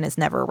city and is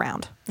never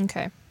around.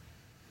 Okay.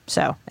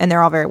 So, and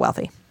they're all very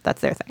wealthy.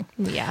 That's their thing.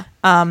 Yeah.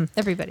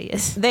 Everybody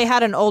is. They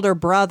had an older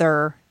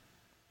brother,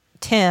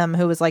 Tim,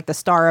 who was like the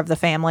star of the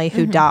family,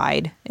 who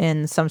died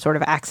in some sort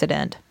of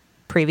accident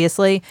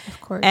previously.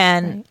 Of course.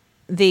 And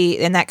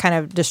and that kind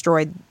of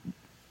destroyed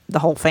the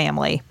whole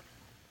family.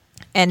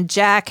 And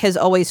Jack has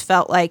always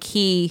felt like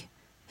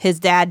his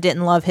dad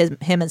didn't love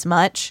him as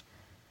much.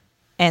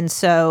 And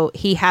so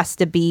he has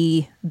to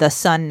be the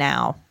son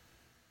now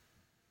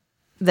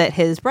that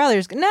his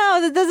brothers,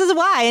 no, this is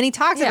why. And he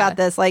talks about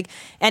this, like,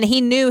 and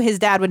he knew his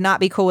dad would not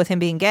be cool with him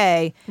being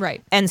gay.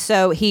 Right. And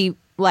so he,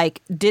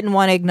 like, didn't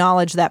want to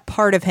acknowledge that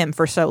part of him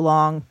for so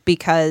long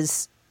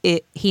because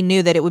he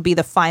knew that it would be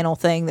the final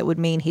thing that would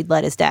mean he'd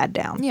let his dad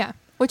down. Yeah.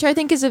 Which I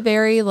think is a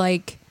very,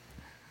 like,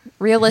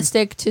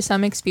 realistic to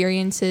some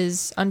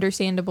experiences,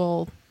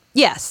 understandable,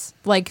 Yes.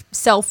 like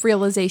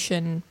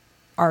self-realization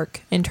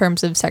arc in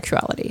terms of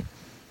sexuality.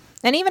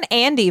 And even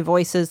Andy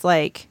voices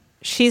like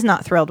she's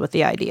not thrilled with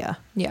the idea.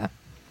 Yeah.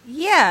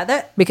 Yeah,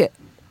 that Because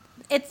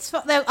it's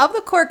of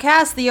the core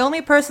cast. The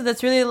only person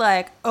that's really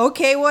like,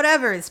 okay,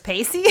 whatever, is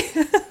Pacey.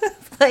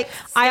 Like,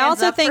 I stands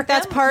also up think for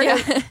that's him. part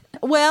of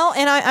well,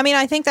 and I mean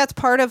I think that's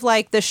part of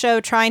like the show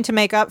trying to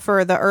make up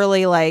for the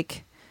early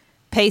like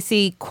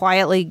Pacey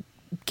quietly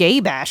gay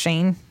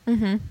bashing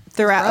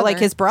throughout, like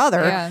his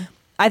brother. Yeah.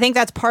 I think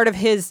that's part of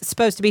his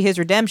supposed to be his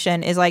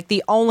redemption is like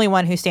the only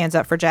one who stands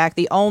up for Jack,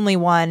 the only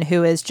one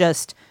who is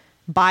just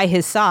by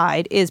his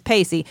side is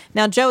Pacey.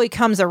 Now Joey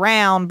comes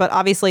around, but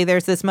obviously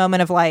there's this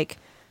moment of like,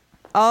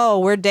 oh,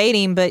 we're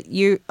dating, but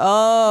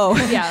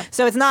Yeah.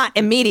 so it's not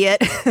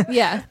immediate.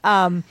 Yeah.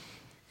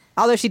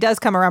 Although she does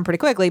come around pretty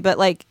quickly, but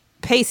like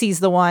Pacey's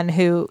the one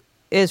who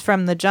is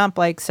from the jump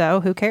like,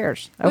 so who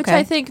cares? Okay. Which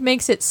I think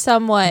makes it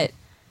somewhat,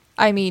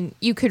 I mean,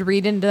 you could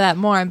read into that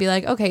more and be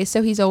like, okay,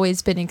 so he's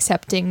always been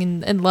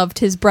accepting and loved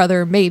his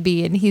brother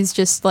maybe, and he's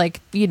just like,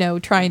 you know,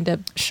 trying to,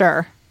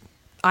 Sure.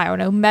 I don't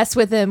know, mess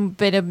with him,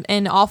 but in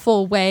an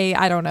awful way,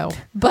 I don't know.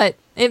 But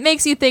it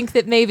makes you think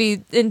that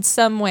maybe in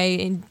some way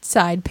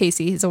inside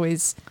Pacey has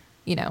always,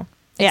 you know,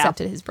 Yeah.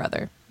 accepted his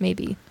brother,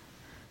 maybe.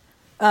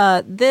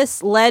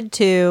 This led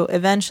to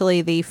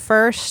eventually the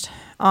first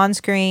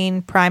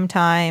on-screen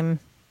primetime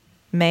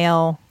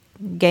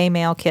gay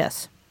male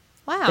kiss.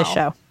 Wow. This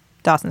show,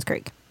 Dawson's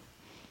Creek.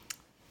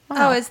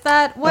 Oh, is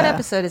that what Yeah.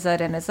 episode is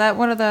that in? Is that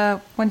one of the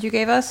ones you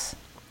gave us?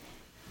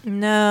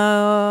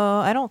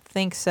 No, I don't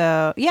think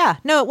so. Yeah,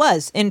 no, it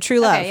was in True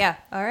Love. Okay, yeah.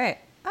 All right.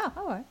 Oh,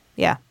 all right.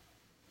 Yeah.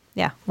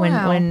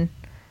 Wow. When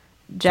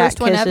Jack First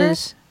one ever?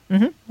 kisses.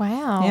 Mm-hmm.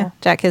 Wow. Yeah,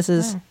 Jack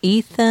kisses Wow.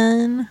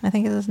 Ethan. I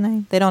think is his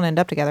name. They don't end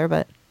up together,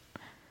 but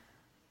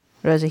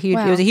it was a huge.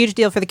 Wow. It was a huge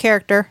deal for the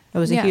character. It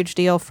was a Yeah. huge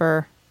deal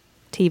for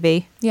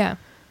TV. Yeah.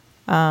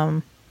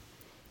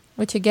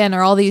 Which again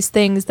are all these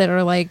things that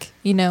are like,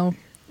 you know,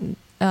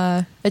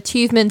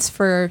 achievements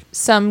for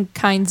some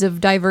kinds of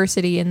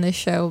diversity in this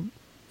show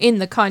in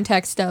the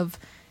context of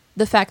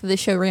the fact that the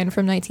show ran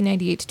from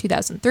 1998 to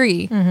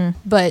 2003.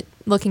 But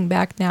looking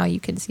back now, you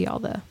can see all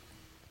the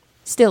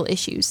still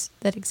issues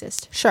that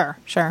exist. Sure.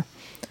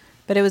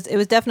 But it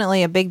was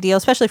definitely a big deal,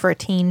 especially for a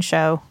teen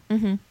show.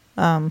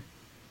 To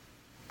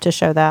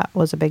show that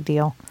was a big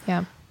deal.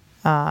 Yeah.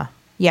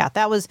 Yeah,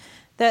 that was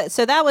that.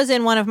 So that was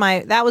in one of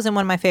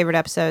my favorite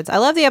episodes. I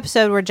love the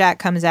episode where Jack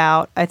comes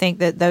out. I think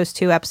that those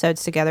two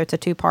episodes together, it's a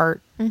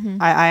 2-part.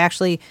 I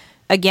actually,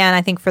 again,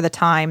 I think for the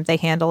time they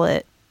handle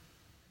it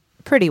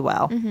pretty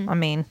well. I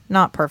mean,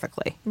 not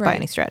perfectly by Right.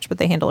 any stretch, but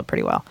they handle it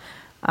pretty well.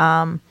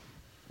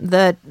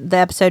 The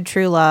episode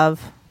True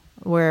Love,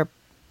 where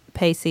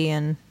Pacey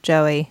and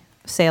Joey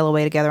sail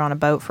away together on a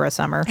boat for a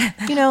summer.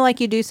 You know, like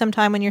you do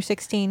sometime when you're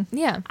 16.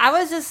 Yeah. I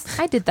was just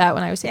I did that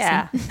when I was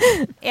 16.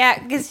 yeah, yeah,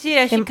 because you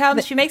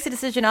know she makes a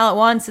decision all at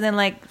once, and then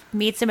like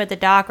meets him at the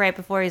dock right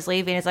before he's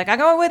leaving. It's like, I'm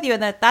going with you,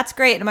 and that's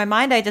great. In my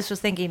mind, I just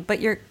was thinking, but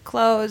your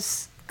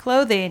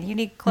clothing, you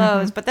need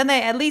clothes. But then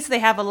at least they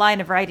have a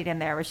line of writing in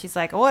there where she's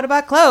like, oh, what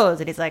about clothes?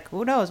 And he's like,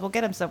 who knows? We'll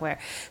get him somewhere.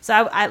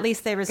 So at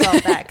least they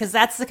resolved that, because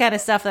that's the kind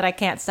of stuff that I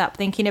can't stop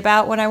thinking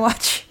about when I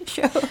watch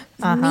shows.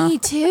 Me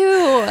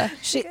too.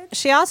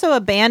 She also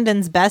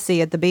abandons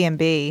Bessie at the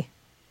B&B.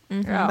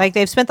 Oh. Like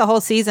they've spent the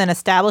whole season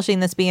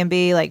establishing this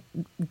B&B. Like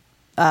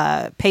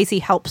Pacey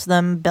helps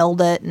them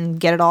build it and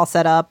get it all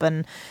set up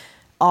and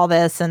all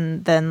this,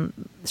 and then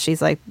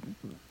she's like,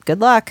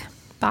 "Good luck,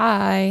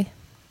 Bye.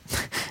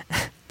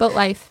 Boat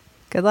life.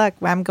 good luck.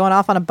 I'm going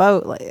off on a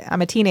boat. Like,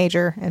 I'm a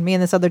teenager, and me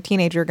and this other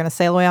teenager are going to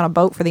sail away on a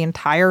boat for the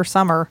entire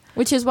summer."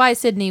 Which is why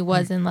Sydney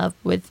was in love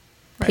with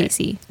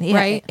Pacey, Yeah,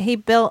 right?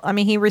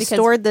 he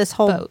restored this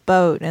whole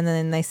boat, and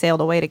then they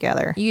sailed away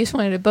together. You just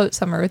wanted a boat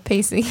summer with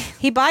Pacey.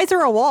 He buys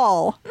her a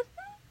wall.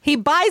 He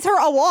buys her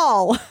a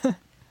wall.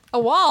 A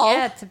wall?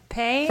 Yeah, to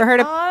pay For her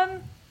to-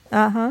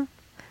 on.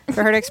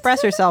 For her to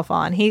express herself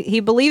on. He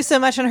believes so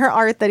much in her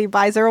art that he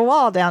buys her a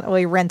wall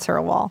he rents her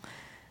a wall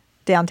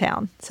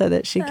downtown so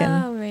that she Oh,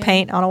 can man.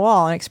 paint on a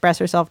wall and express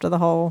herself to the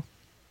whole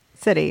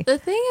city. The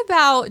thing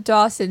about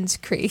Dawson's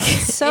Creek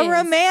So is,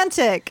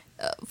 romantic.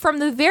 from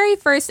the very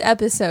first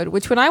episode,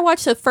 which when I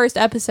watched the first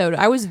episode,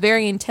 I was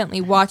very intently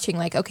watching,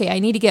 like, okay, I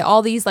need to get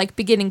all these like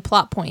beginning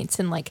plot points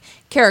and like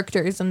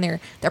characters and their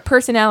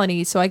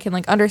personalities so I can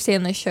like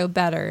understand this show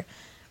better.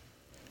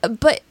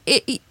 But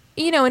it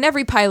you know, in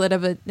every pilot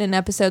of an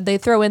episode, they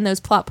throw in those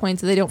plot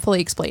points that they don't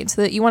fully explain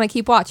so that you want to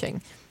keep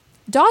watching.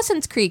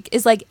 Dawson's Creek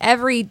is like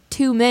every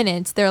 2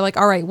 minutes, they're like,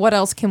 all right, what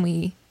else can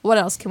we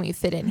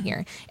fit in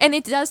here? And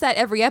it does that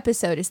every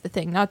episode is the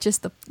thing, not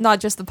just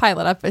the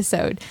pilot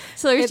episode.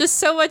 So there's just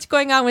so much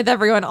going on with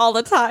everyone all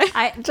the time.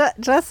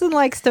 Justin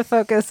likes to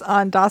focus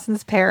on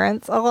Dawson's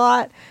parents a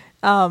lot,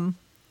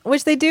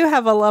 which they do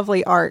have a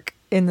lovely arc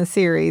in the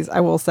series, I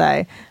will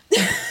say.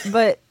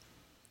 But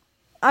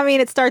I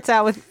mean, it starts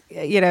out with,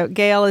 you know,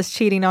 Gail is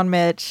cheating on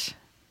Mitch,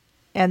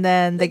 and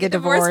then they get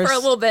divorced for a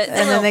little bit. and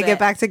then they get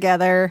back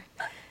together,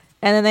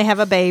 and then they have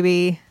a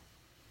baby,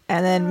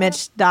 and then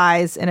Mitch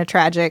dies in a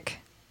tragic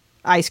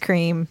ice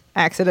cream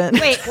accident.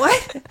 Wait,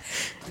 what?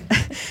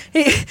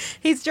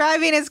 He's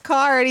driving his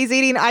car and he's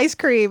eating ice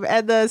cream,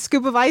 and the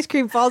scoop of ice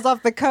cream falls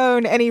off the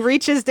cone, and he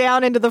reaches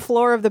down into the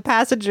floor of the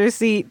passenger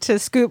seat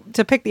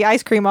to pick the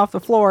ice cream off the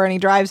floor, and he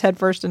drives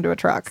headfirst into a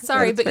truck.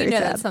 Sorry, but you know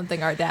that's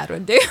something our dad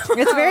would do.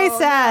 It's very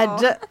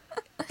sad. No.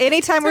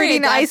 Anytime we're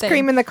eating ice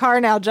cream in the car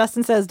now,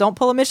 Justin says, "Don't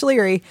pull a Mitch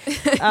Leary."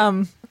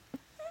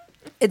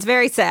 It's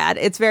very sad.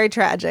 It's very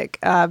tragic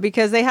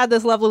because they had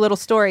this lovely little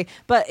story.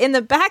 But in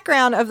the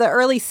background of the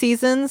early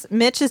seasons,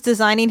 Mitch is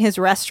designing his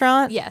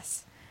restaurant.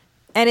 Yes.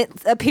 And it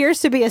appears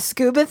to be a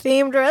scuba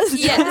themed restaurant.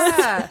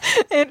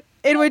 Yes.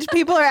 in which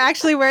people are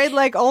actually wearing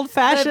like old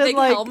fashioned big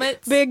like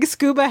helmets. big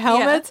scuba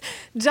helmets.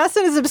 Yeah.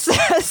 Justin is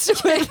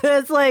obsessed with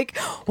this. Like,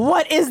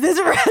 what is this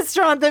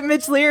restaurant that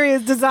Mitch Leary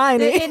is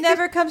designing? It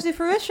never comes to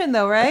fruition,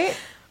 though, right?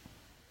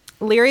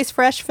 Leary's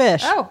Fresh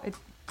Fish. Oh,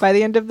 by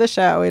the end of the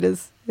show, it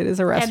is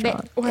a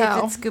restaurant. Is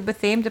it scuba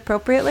themed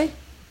appropriately?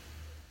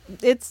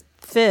 It's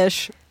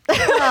fish.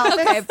 Well,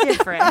 okay,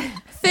 different.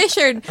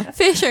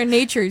 Fish are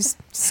nature's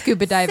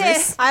scuba divers.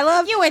 Sis,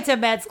 you went to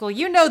med school.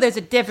 You know there's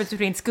a difference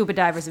between scuba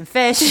divers and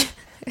fish.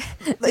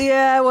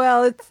 Yeah,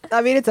 well,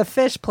 it's a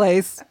fish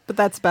place, but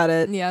that's about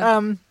it.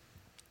 Yeah.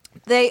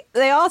 They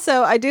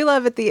also, I do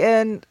love at the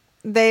end,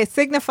 they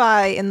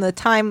signify in the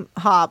time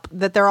hop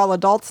that they're all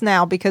adults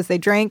now because they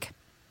drink.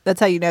 That's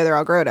how you know they're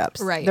all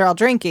grown-ups. Right. They're all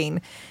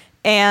drinking.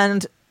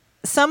 And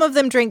some of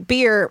them drink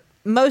beer.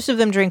 Most of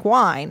them drink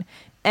wine.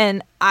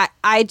 And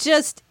I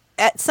just,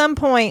 at some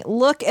point,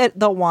 look at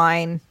the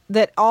wine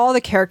that all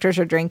the characters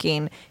are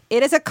drinking.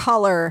 It is a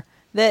color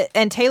that,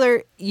 and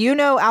Taylor, you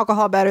know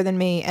alcohol better than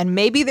me, and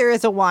maybe there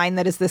is a wine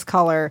that is this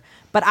color,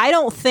 but I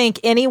don't think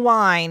any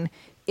wine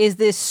is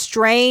this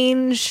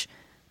strange,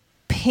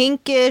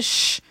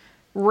 pinkish,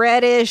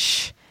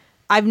 reddish.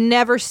 I've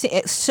never seen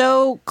it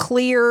so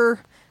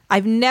clear.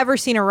 I've never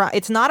seen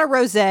it's not a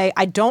rosé.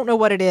 I don't know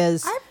what it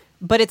is.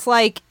 But it's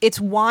like, it's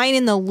wine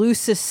in the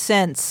loosest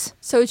sense.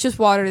 So it's just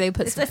water they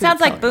put some It sounds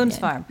like coloring Boone's in.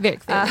 Farm. Very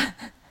clear.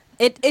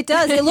 It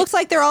does. It looks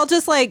like they're all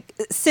just like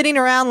sitting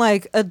around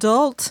like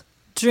adult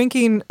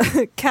drinking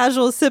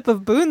casual sip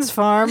of Boone's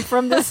Farm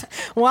from this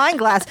wine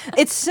glass.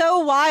 It's so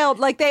wild.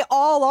 Like they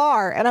all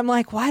are. And I'm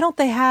like, why don't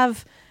they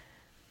have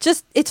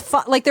just, it's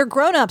fun. Like they're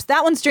grown-ups.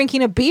 That one's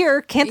drinking a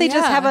beer. Can't they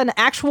just have an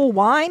actual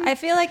wine? I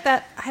feel like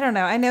that, I don't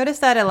know. I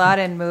noticed that a lot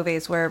in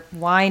movies where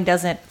wine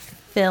doesn't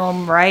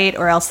film right,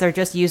 or else they're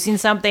just using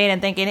something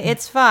and thinking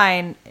it's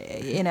fine,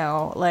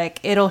 like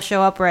it'll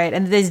show up right,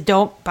 and they just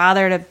don't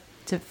bother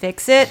to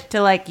fix it,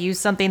 to like use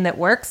something that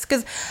works,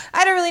 because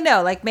I don't really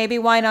know, like maybe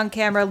wine on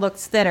camera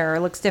looks thinner or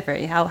looks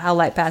different, how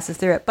light passes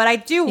through it. But I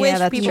do wish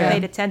people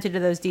paid attention to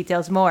those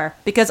details more,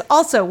 because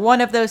also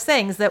one of those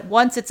things that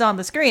once it's on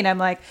the screen, I'm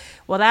like,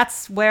 well,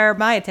 that's where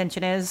my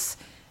attention is.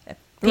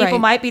 People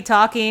might be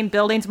talking,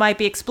 buildings might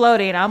be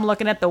exploding. I'm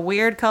looking at the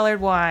weird colored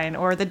wine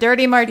or the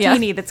dirty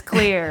martini that's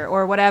clear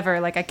or whatever.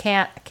 Like I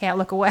can't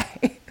look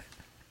away.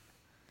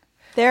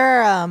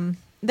 There are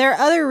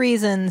other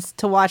reasons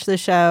to watch the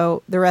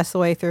show the rest of the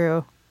way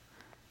through.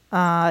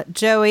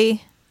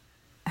 Joey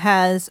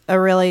has a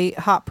really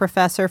hot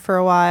professor for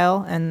a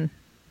while, and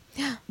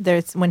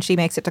there's when she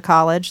makes it to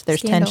college,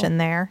 there's tension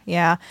there.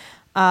 Yeah.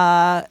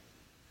 Her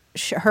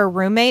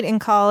roommate in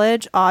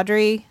college,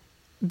 Audrey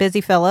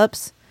Busy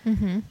Phillips,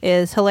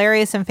 is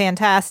hilarious and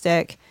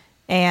fantastic,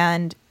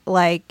 and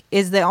like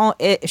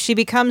she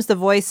becomes the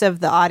voice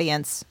of the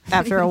audience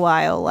after a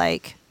while,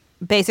 like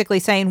basically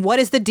saying, what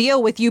is the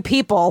deal with you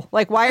people?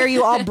 Like, why are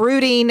you all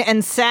brooding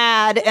and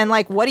sad, and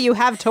like, what do you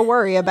have to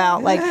worry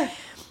about? Like,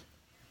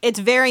 it's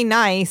very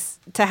nice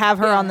to have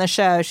her on the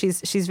show.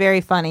 She's very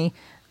funny,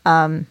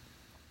 and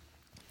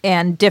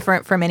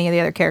different from any of the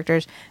other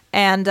characters.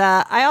 And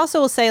I also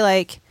will say,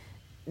 like,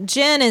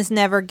 Jen is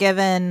never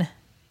given.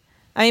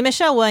 I mean,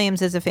 Michelle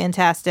Williams is a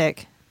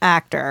fantastic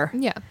actor.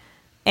 Yeah.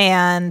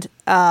 And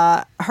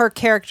her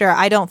character,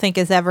 I don't think,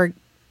 is ever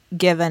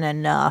given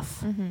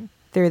enough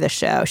through the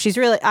show. She's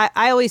really,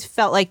 I always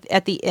felt like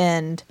at the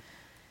end,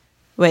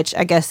 which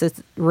I guess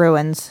it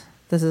ruins,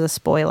 this is a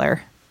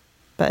spoiler,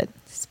 but.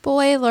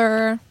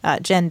 Spoiler.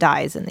 Jen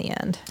dies in the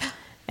end.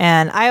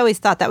 And I always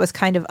thought that was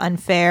kind of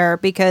unfair,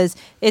 because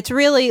it's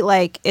really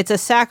like, it's a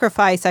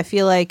sacrifice, I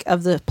feel like,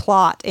 of the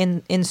plot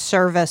in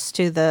service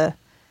to the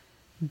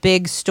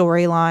big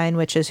storyline,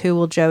 which is who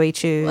will Joey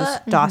choose,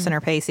 Dawson or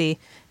Pacey,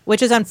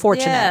 which is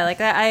unfortunate. Yeah, like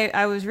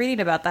I was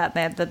reading about that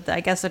I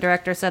guess the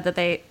director said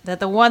that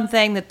the one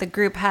thing that the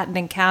group hadn't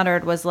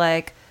encountered was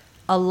like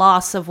a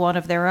loss of one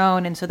of their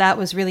own, and so that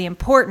was really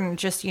important,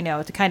 just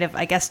to kind of,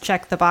 I guess,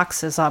 check the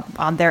boxes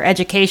on their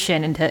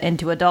education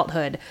into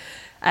adulthood.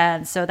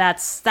 And so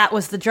that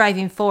was the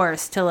driving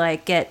force to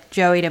like get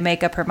Joey to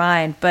make up her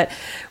mind. But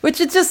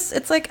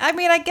it's like, I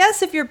mean, I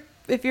guess if you're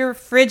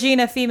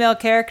fridging a female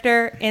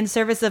character in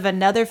service of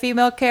another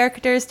female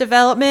character's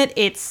development,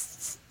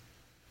 it's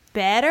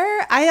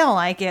better. I don't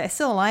like it. I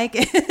still like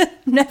it.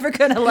 Never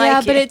gonna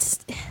like it. Yeah,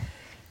 but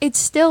it's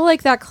still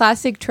like that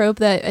classic trope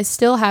that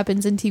still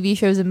happens in TV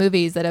shows and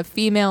movies, that a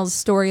female's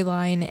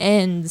storyline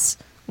ends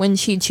when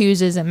she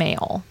chooses a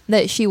male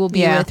that she will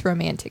be with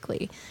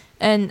romantically.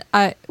 And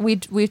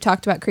we've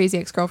talked about Crazy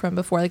Ex-Girlfriend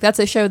before. Like, that's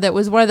a show that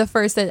was one of the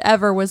first that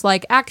ever was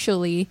like,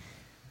 actually,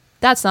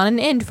 that's not an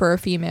end for a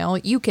female.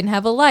 You can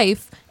have a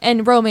life,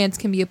 and romance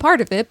can be a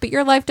part of it, but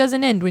your life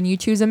doesn't end when you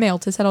choose a male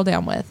to settle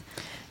down with.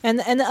 And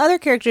the other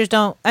characters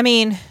don't. I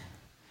mean,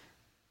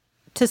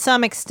 to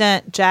some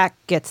extent, Jack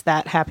gets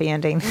that happy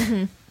ending.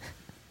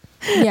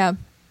 Mm-hmm. Yeah.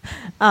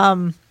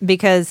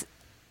 Because,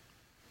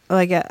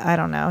 like, I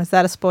don't know. Is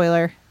that a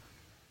spoiler?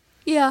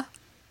 Yeah,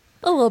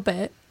 a little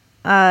bit.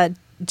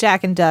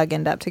 Jack and Doug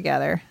end up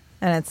together,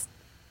 and it's,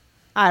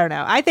 I don't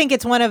know. I think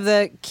it's one of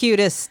the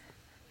cutest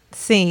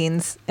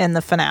scenes in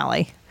the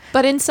finale.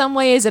 But in some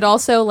ways, it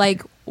also,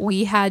 like,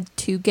 we had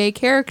two gay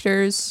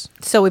characters,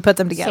 so we put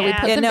them together.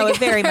 It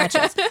very much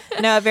is.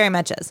 No, it very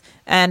much is.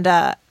 And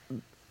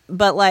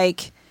but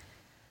like,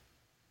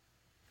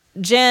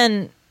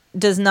 Jen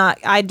does not.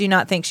 I do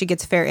not think she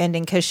gets a fair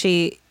ending because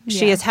she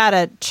has had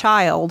a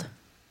child,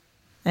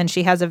 and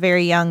she has a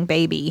very young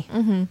baby,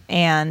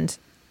 and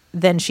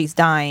then she's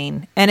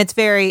dying, and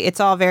it's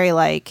all very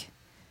like,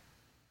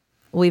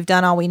 we've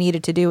done all we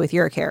needed to do with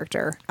your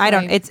character.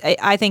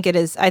 I think it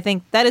is. I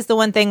think that is the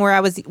one thing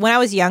where when I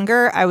was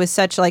younger, I was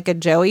such like a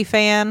Joey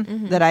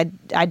fan that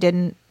I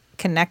didn't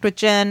connect with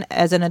Jen.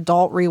 As an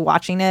adult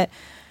rewatching it,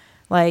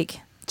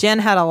 like, Jen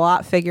had a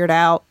lot figured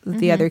out that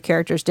the other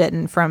characters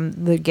didn't from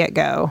the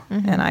get-go,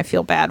 and I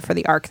feel bad for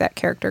the arc that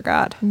character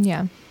got.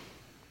 Yeah.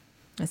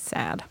 It's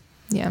sad.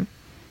 Yeah.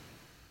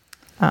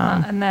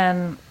 And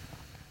then,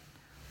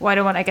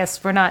 I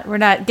guess we're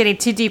not getting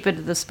too deep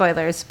into the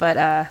spoilers, but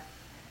I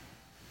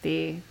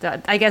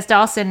guess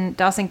Dawson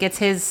gets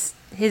his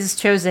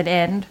chosen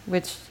end,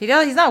 which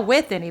he's not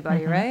with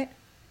anybody, right?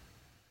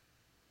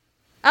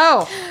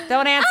 Oh,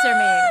 don't answer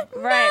me.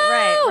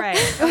 Right.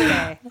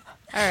 Okay.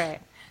 All right.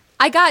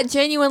 I got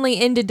genuinely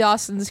into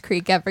Dawson's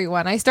Creek,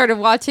 everyone. I started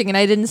watching and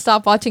I didn't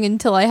stop watching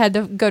until I had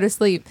to go to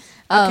sleep.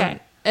 Okay.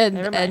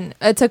 And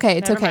it's okay.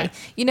 It's Never okay. mind.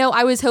 You know,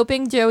 I was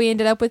hoping Joey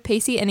ended up with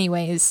Pacey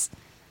anyways.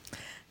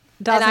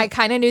 And I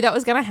kind of knew that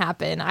was going to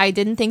happen. I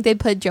didn't think they'd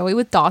put Joey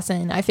with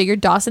Dawson. I figured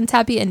Dawson's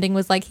happy ending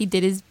was like he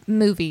did his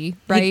movie,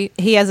 right?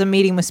 He has a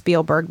meeting with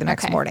Spielberg the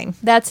next morning.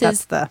 That's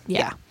his happy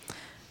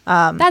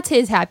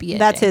ending.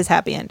 That's his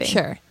happy ending.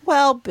 Sure.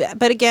 Well,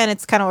 but again,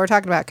 it's kind of what we're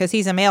talking about because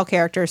he's a male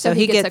character, so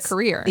he gets a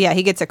career. Yeah,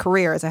 he gets a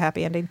career as a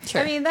happy ending.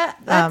 Sure. I mean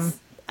that's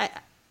I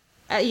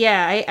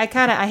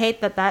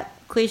hate that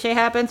cliche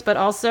happens, but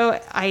also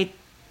I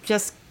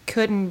just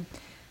couldn't.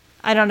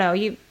 I don't know.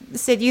 You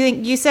said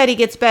he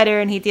gets better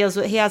and he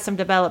has some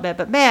development,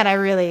 but man, I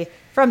really,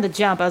 from the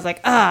jump, I was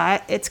like,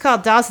 it's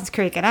called Dawson's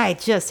Creek, and I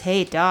just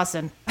hate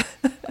Dawson.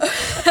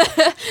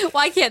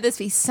 Why can't this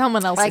be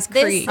someone else's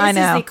creek? This is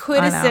the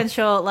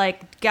quintessential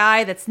like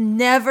guy that's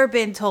never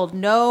been told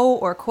no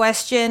or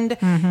questioned.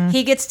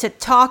 He gets to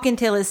talk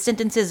until his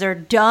sentences are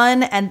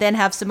done, and then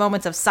have some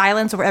moments of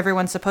silence where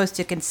everyone's supposed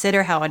to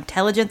consider how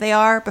intelligent they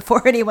are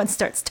before anyone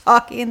starts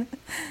talking.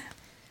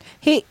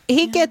 He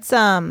gets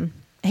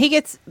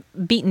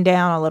beaten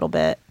down a little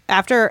bit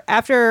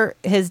after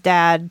his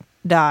dad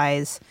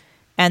dies,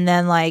 and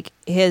then like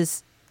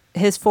his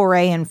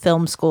foray in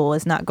film school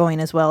is not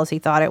going as well as he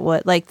thought it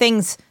would. Like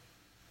things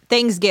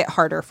get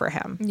harder for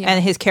him,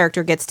 and his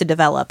character gets to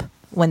develop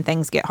when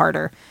things get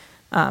harder.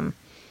 And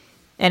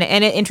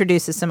it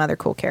introduces some other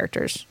cool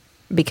characters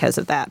because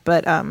of that.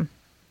 But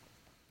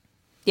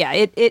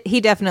he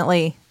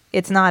definitely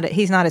he's not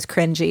as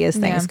cringy as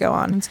things go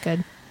on. It's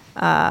good.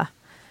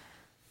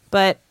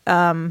 But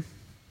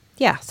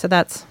so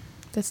that's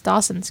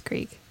Dawson's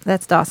Creek.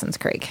 That's Dawson's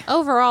Creek.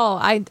 Overall,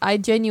 I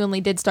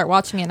genuinely did start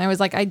watching it, and I was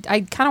like, I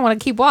kind of want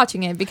to keep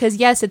watching it because,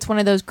 yes, it's one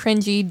of those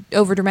cringy,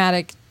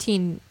 overdramatic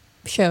teen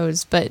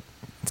shows, but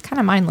it's kind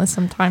of mindless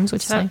sometimes,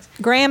 which is nice.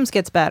 Graham's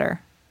gets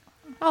better.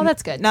 Oh,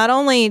 that's good. Not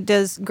only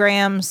does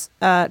Graham's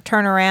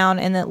turn around,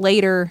 and that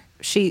later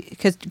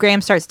because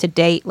Graham starts to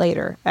date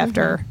later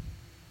after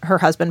her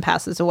husband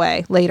passes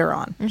away. Later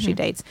on, she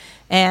dates,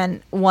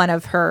 and one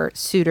of her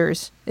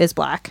suitors is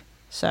black.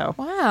 So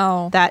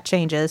wow, that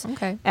changes.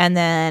 Okay, and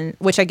then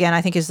which again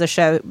I think is the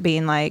show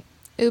being like,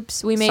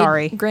 oops, we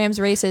made Graham's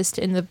racist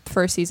in the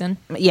first season.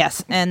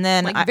 Yes, and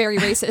then like very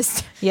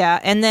racist. Yeah,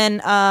 and then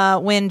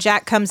when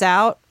Jack comes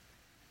out,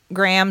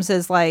 Graham's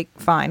is like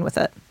fine with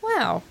it.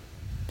 Wow,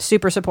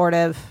 super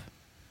supportive.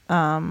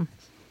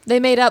 They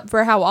made up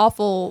for how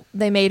awful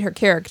they made her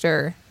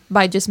character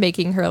by just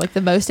making her like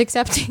the most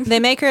accepting. They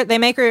make her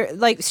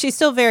like she's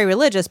still very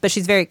religious, but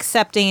she's very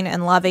accepting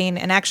and loving.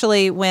 And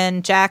actually,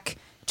 when Jack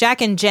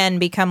and Jen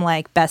become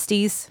like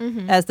besties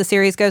as the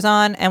series goes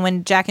on, and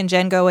when Jack and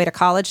Jen go away to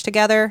college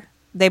together,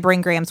 they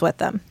bring Grams with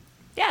them.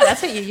 Yeah,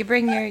 that's what you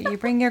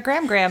bring your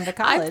Graham to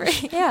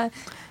college.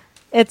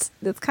 It's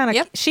kind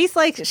of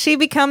she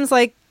becomes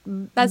like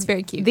that's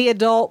very cute. The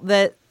adult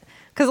that.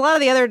 Because a lot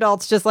of the other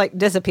adults just like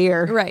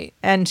disappear, right?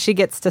 And she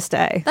gets to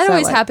stay. That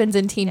always happens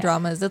in teen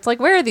dramas. It's like,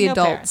 where are the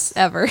adults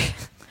ever?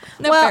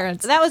 No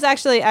parents. That was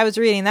actually I was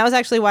reading. That was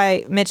actually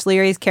why Mitch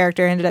Leary's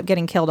character ended up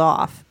getting killed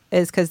off.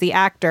 Is because the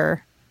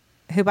actor,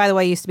 who by the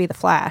way used to be the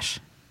Flash,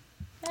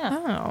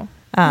 Oh.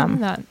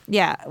 That.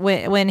 Yeah,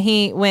 when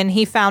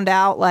he found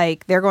out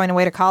like they're going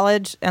away to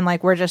college and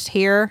like we're just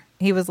here,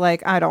 he was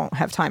like, I don't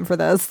have time for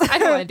this. I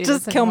don't want to do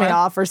just this kill me anymore.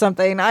 off or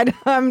something. I'm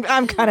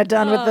kind of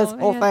done with this Oh,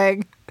 whole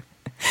man. thing.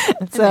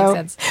 So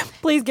makes sense.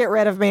 please get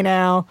rid of me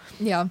now.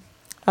 Yeah.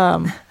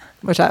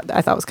 Which I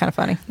thought was kind of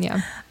funny.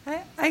 Yeah.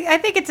 I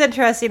think it's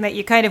interesting that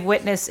you kind of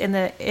witness in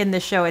the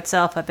show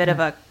itself a bit of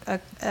a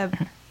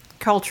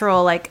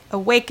cultural like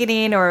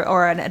awakening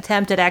or an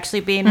attempt at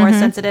actually being more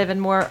sensitive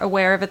and more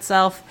aware of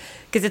itself,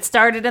 because it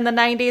started in the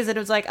 90s and it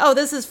was like, oh,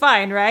 this is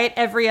fine, right?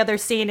 Every other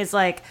scene is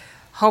like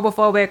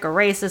homophobic or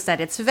racist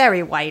and it's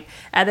very white,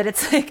 and then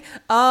it's like,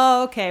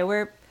 oh,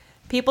 okay,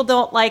 people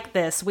don't like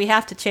this, we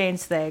have to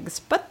change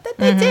things. But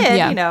they did,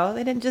 yeah.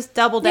 they didn't just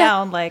double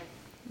down like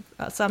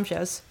some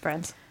shows,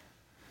 Friends.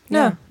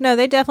 No,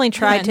 they definitely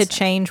tried to Friends.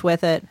 change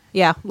with it.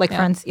 Yeah, like Yeah.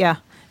 Friends. Yeah.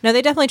 No,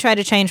 they definitely tried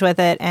to change with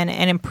it and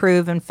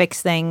improve and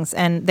fix things.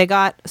 And they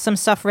got some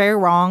stuff very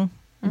wrong.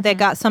 They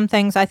got some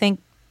things, I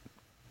think,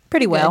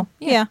 pretty well.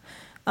 Yeah.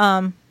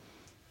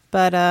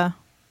 But at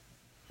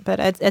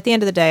the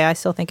end of the day, I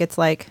still think it's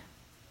like,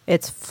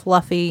 it's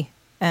fluffy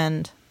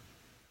and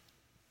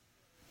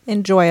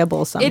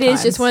enjoyable sometimes. It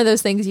is just one of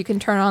those things you can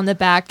turn on the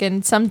back,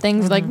 and some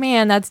things like,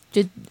 man, that's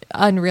just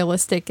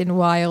unrealistic and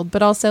wild,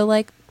 but also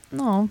like,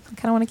 no, I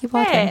kind of want to keep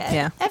watching. Hey,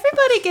 Yeah.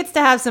 everybody gets to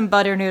have some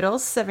butter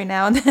noodles every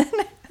now and then.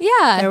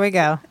 Yeah. There we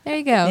go. There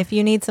you go. If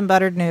you need some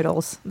buttered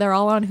noodles. They're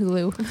all on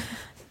Hulu.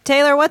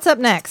 Taylor, what's up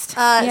next?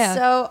 Yeah.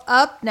 So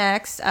up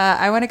next,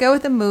 I want to go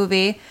with a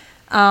movie.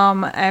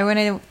 I want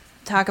to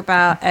talk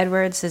about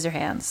Edward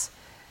Scissorhands.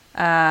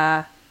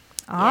 Oh,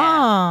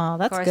 Of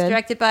that's course, good.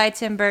 directed by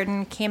Tim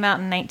Burton, came out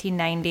in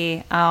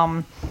 1990.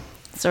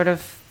 Sort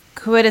of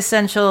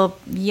quintessential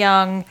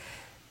young,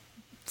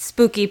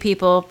 spooky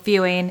people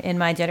viewing in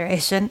my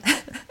generation.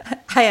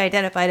 I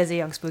identified as a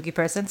young, spooky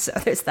person, so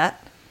there's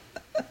that.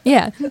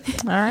 Yeah. All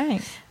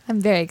right.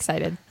 I'm very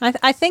excited.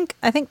 I think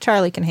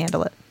Charlie can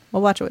handle it.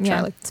 We'll watch it with Yeah.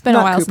 Charlie. It's been a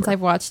Not while Cooper. since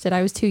I've watched it.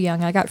 I was too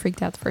young. I got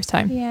freaked out the first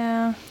time.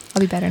 Yeah. I'll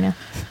be better now.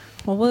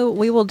 Well,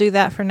 we will do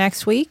that for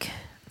next week.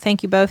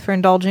 Thank you both for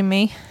indulging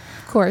me.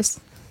 Of course.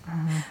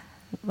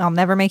 I'll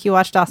never make you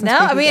watch Dawson's No,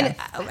 Creek I mean, again.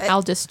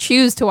 I'll just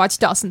choose to watch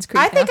Dawson's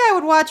Creek. I think now. I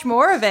would watch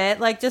more of it,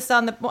 like just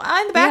in the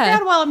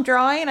background while I'm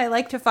drawing. I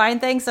like to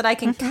find things that I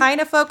can kind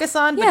of focus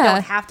on, but Yeah.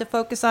 don't have to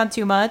focus on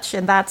too much,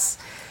 and that's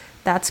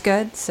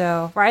good.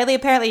 So, Riley,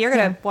 apparently you're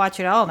gonna watch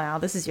it all now.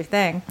 This is your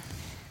thing.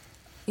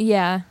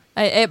 Yeah.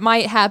 It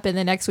might happen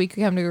the next week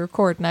we come to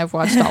record and I've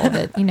watched all of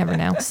it. You never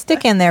know.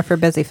 Stick in there for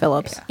Busy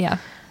Phillips. Yeah.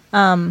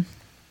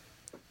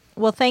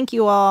 Well, thank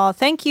you all.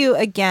 Thank you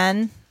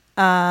again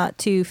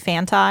to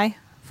Fanti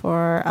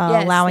for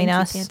Yes, allowing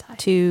thank us you, Fanti.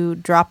 to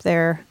drop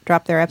their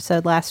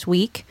episode last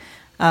week.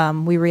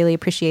 We really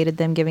appreciated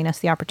them giving us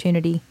the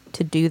opportunity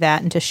to do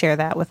that and to share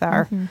that with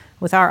our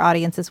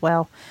audience as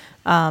well.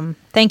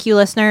 Thank you,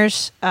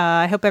 listeners.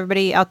 I hope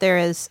everybody out there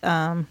is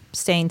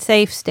staying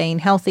safe, staying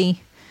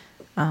healthy,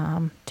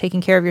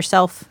 taking care of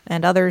yourself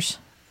and others.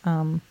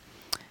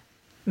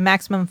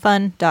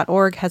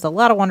 MaximumFun.org has a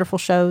lot of wonderful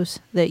shows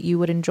that you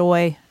would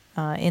enjoy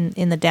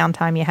in the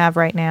downtime you have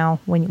right now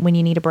when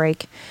you need a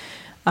break.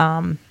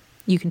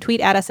 You can tweet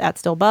at us at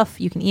StillBuff.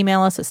 You can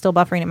email us at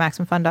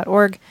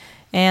stillbuffering@MaximumFun.org.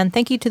 And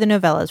thank you to the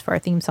Novellas for our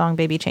theme song,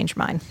 Baby Change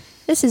Your Mind.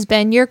 This has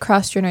been your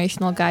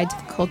cross-generational guide to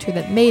the culture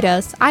that made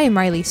us. I am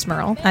Riley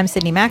Smurl. I'm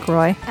Sydney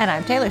McRoy. And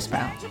I'm Taylor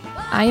Sprout.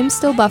 I am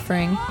still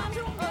buffering.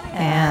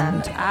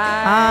 And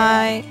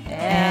I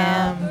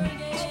am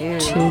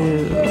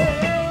too.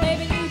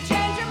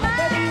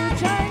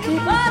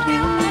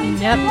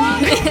 Yep.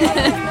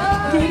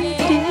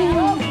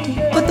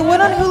 But the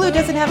one on Hulu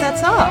doesn't have that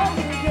song.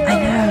 I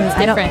know. It's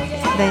I don't, different.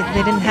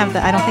 they didn't have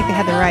the. I don't think they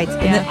had the rights.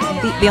 And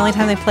Yeah. the only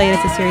time they play it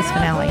is the series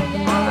finale.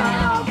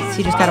 So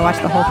you just got to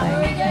watch the whole thing.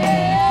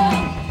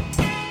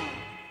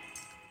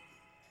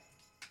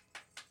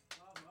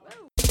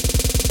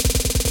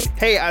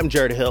 Hey, I'm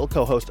Jared Hill,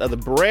 co-host of the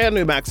brand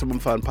new Maximum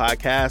Fun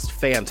podcast,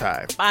 Fan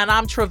Time. And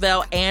I'm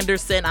Travell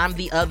Anderson. I'm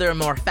the other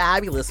more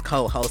fabulous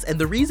co-host, and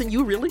the reason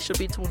you really should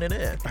be tuning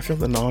in. I feel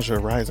the nausea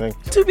rising.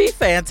 To be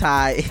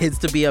Fanti is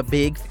to be a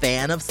big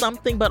fan of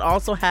something, but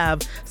also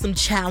have some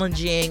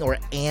challenging or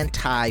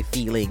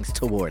anti-feelings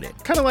toward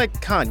it. Kind of like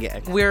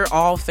Kanye. We're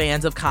all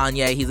fans of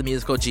Kanye. He's a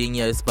musical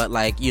genius, but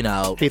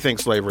He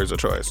thinks slavery is a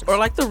choice. or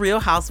like the Real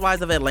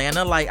Housewives of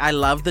Atlanta. Like, I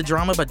love the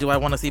drama, but do I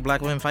want to see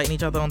black women fighting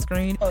each other on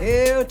screen?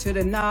 Ew, to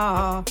the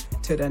nah,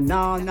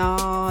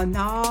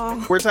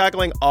 nah. We're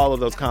tackling all of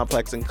those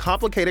complex and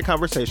complicated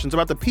conversations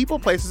about the people,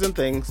 places, and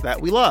things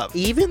that we love.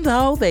 Even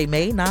though they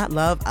may not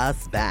love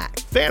us back.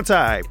 Fan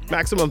Time,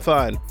 Maximum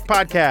Fun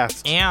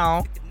podcast.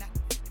 Ow.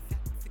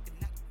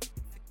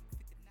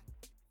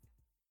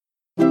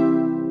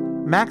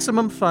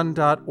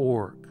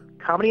 MaximumFun.org.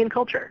 Comedy and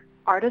culture.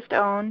 Artist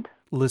owned.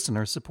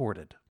 Listener supported.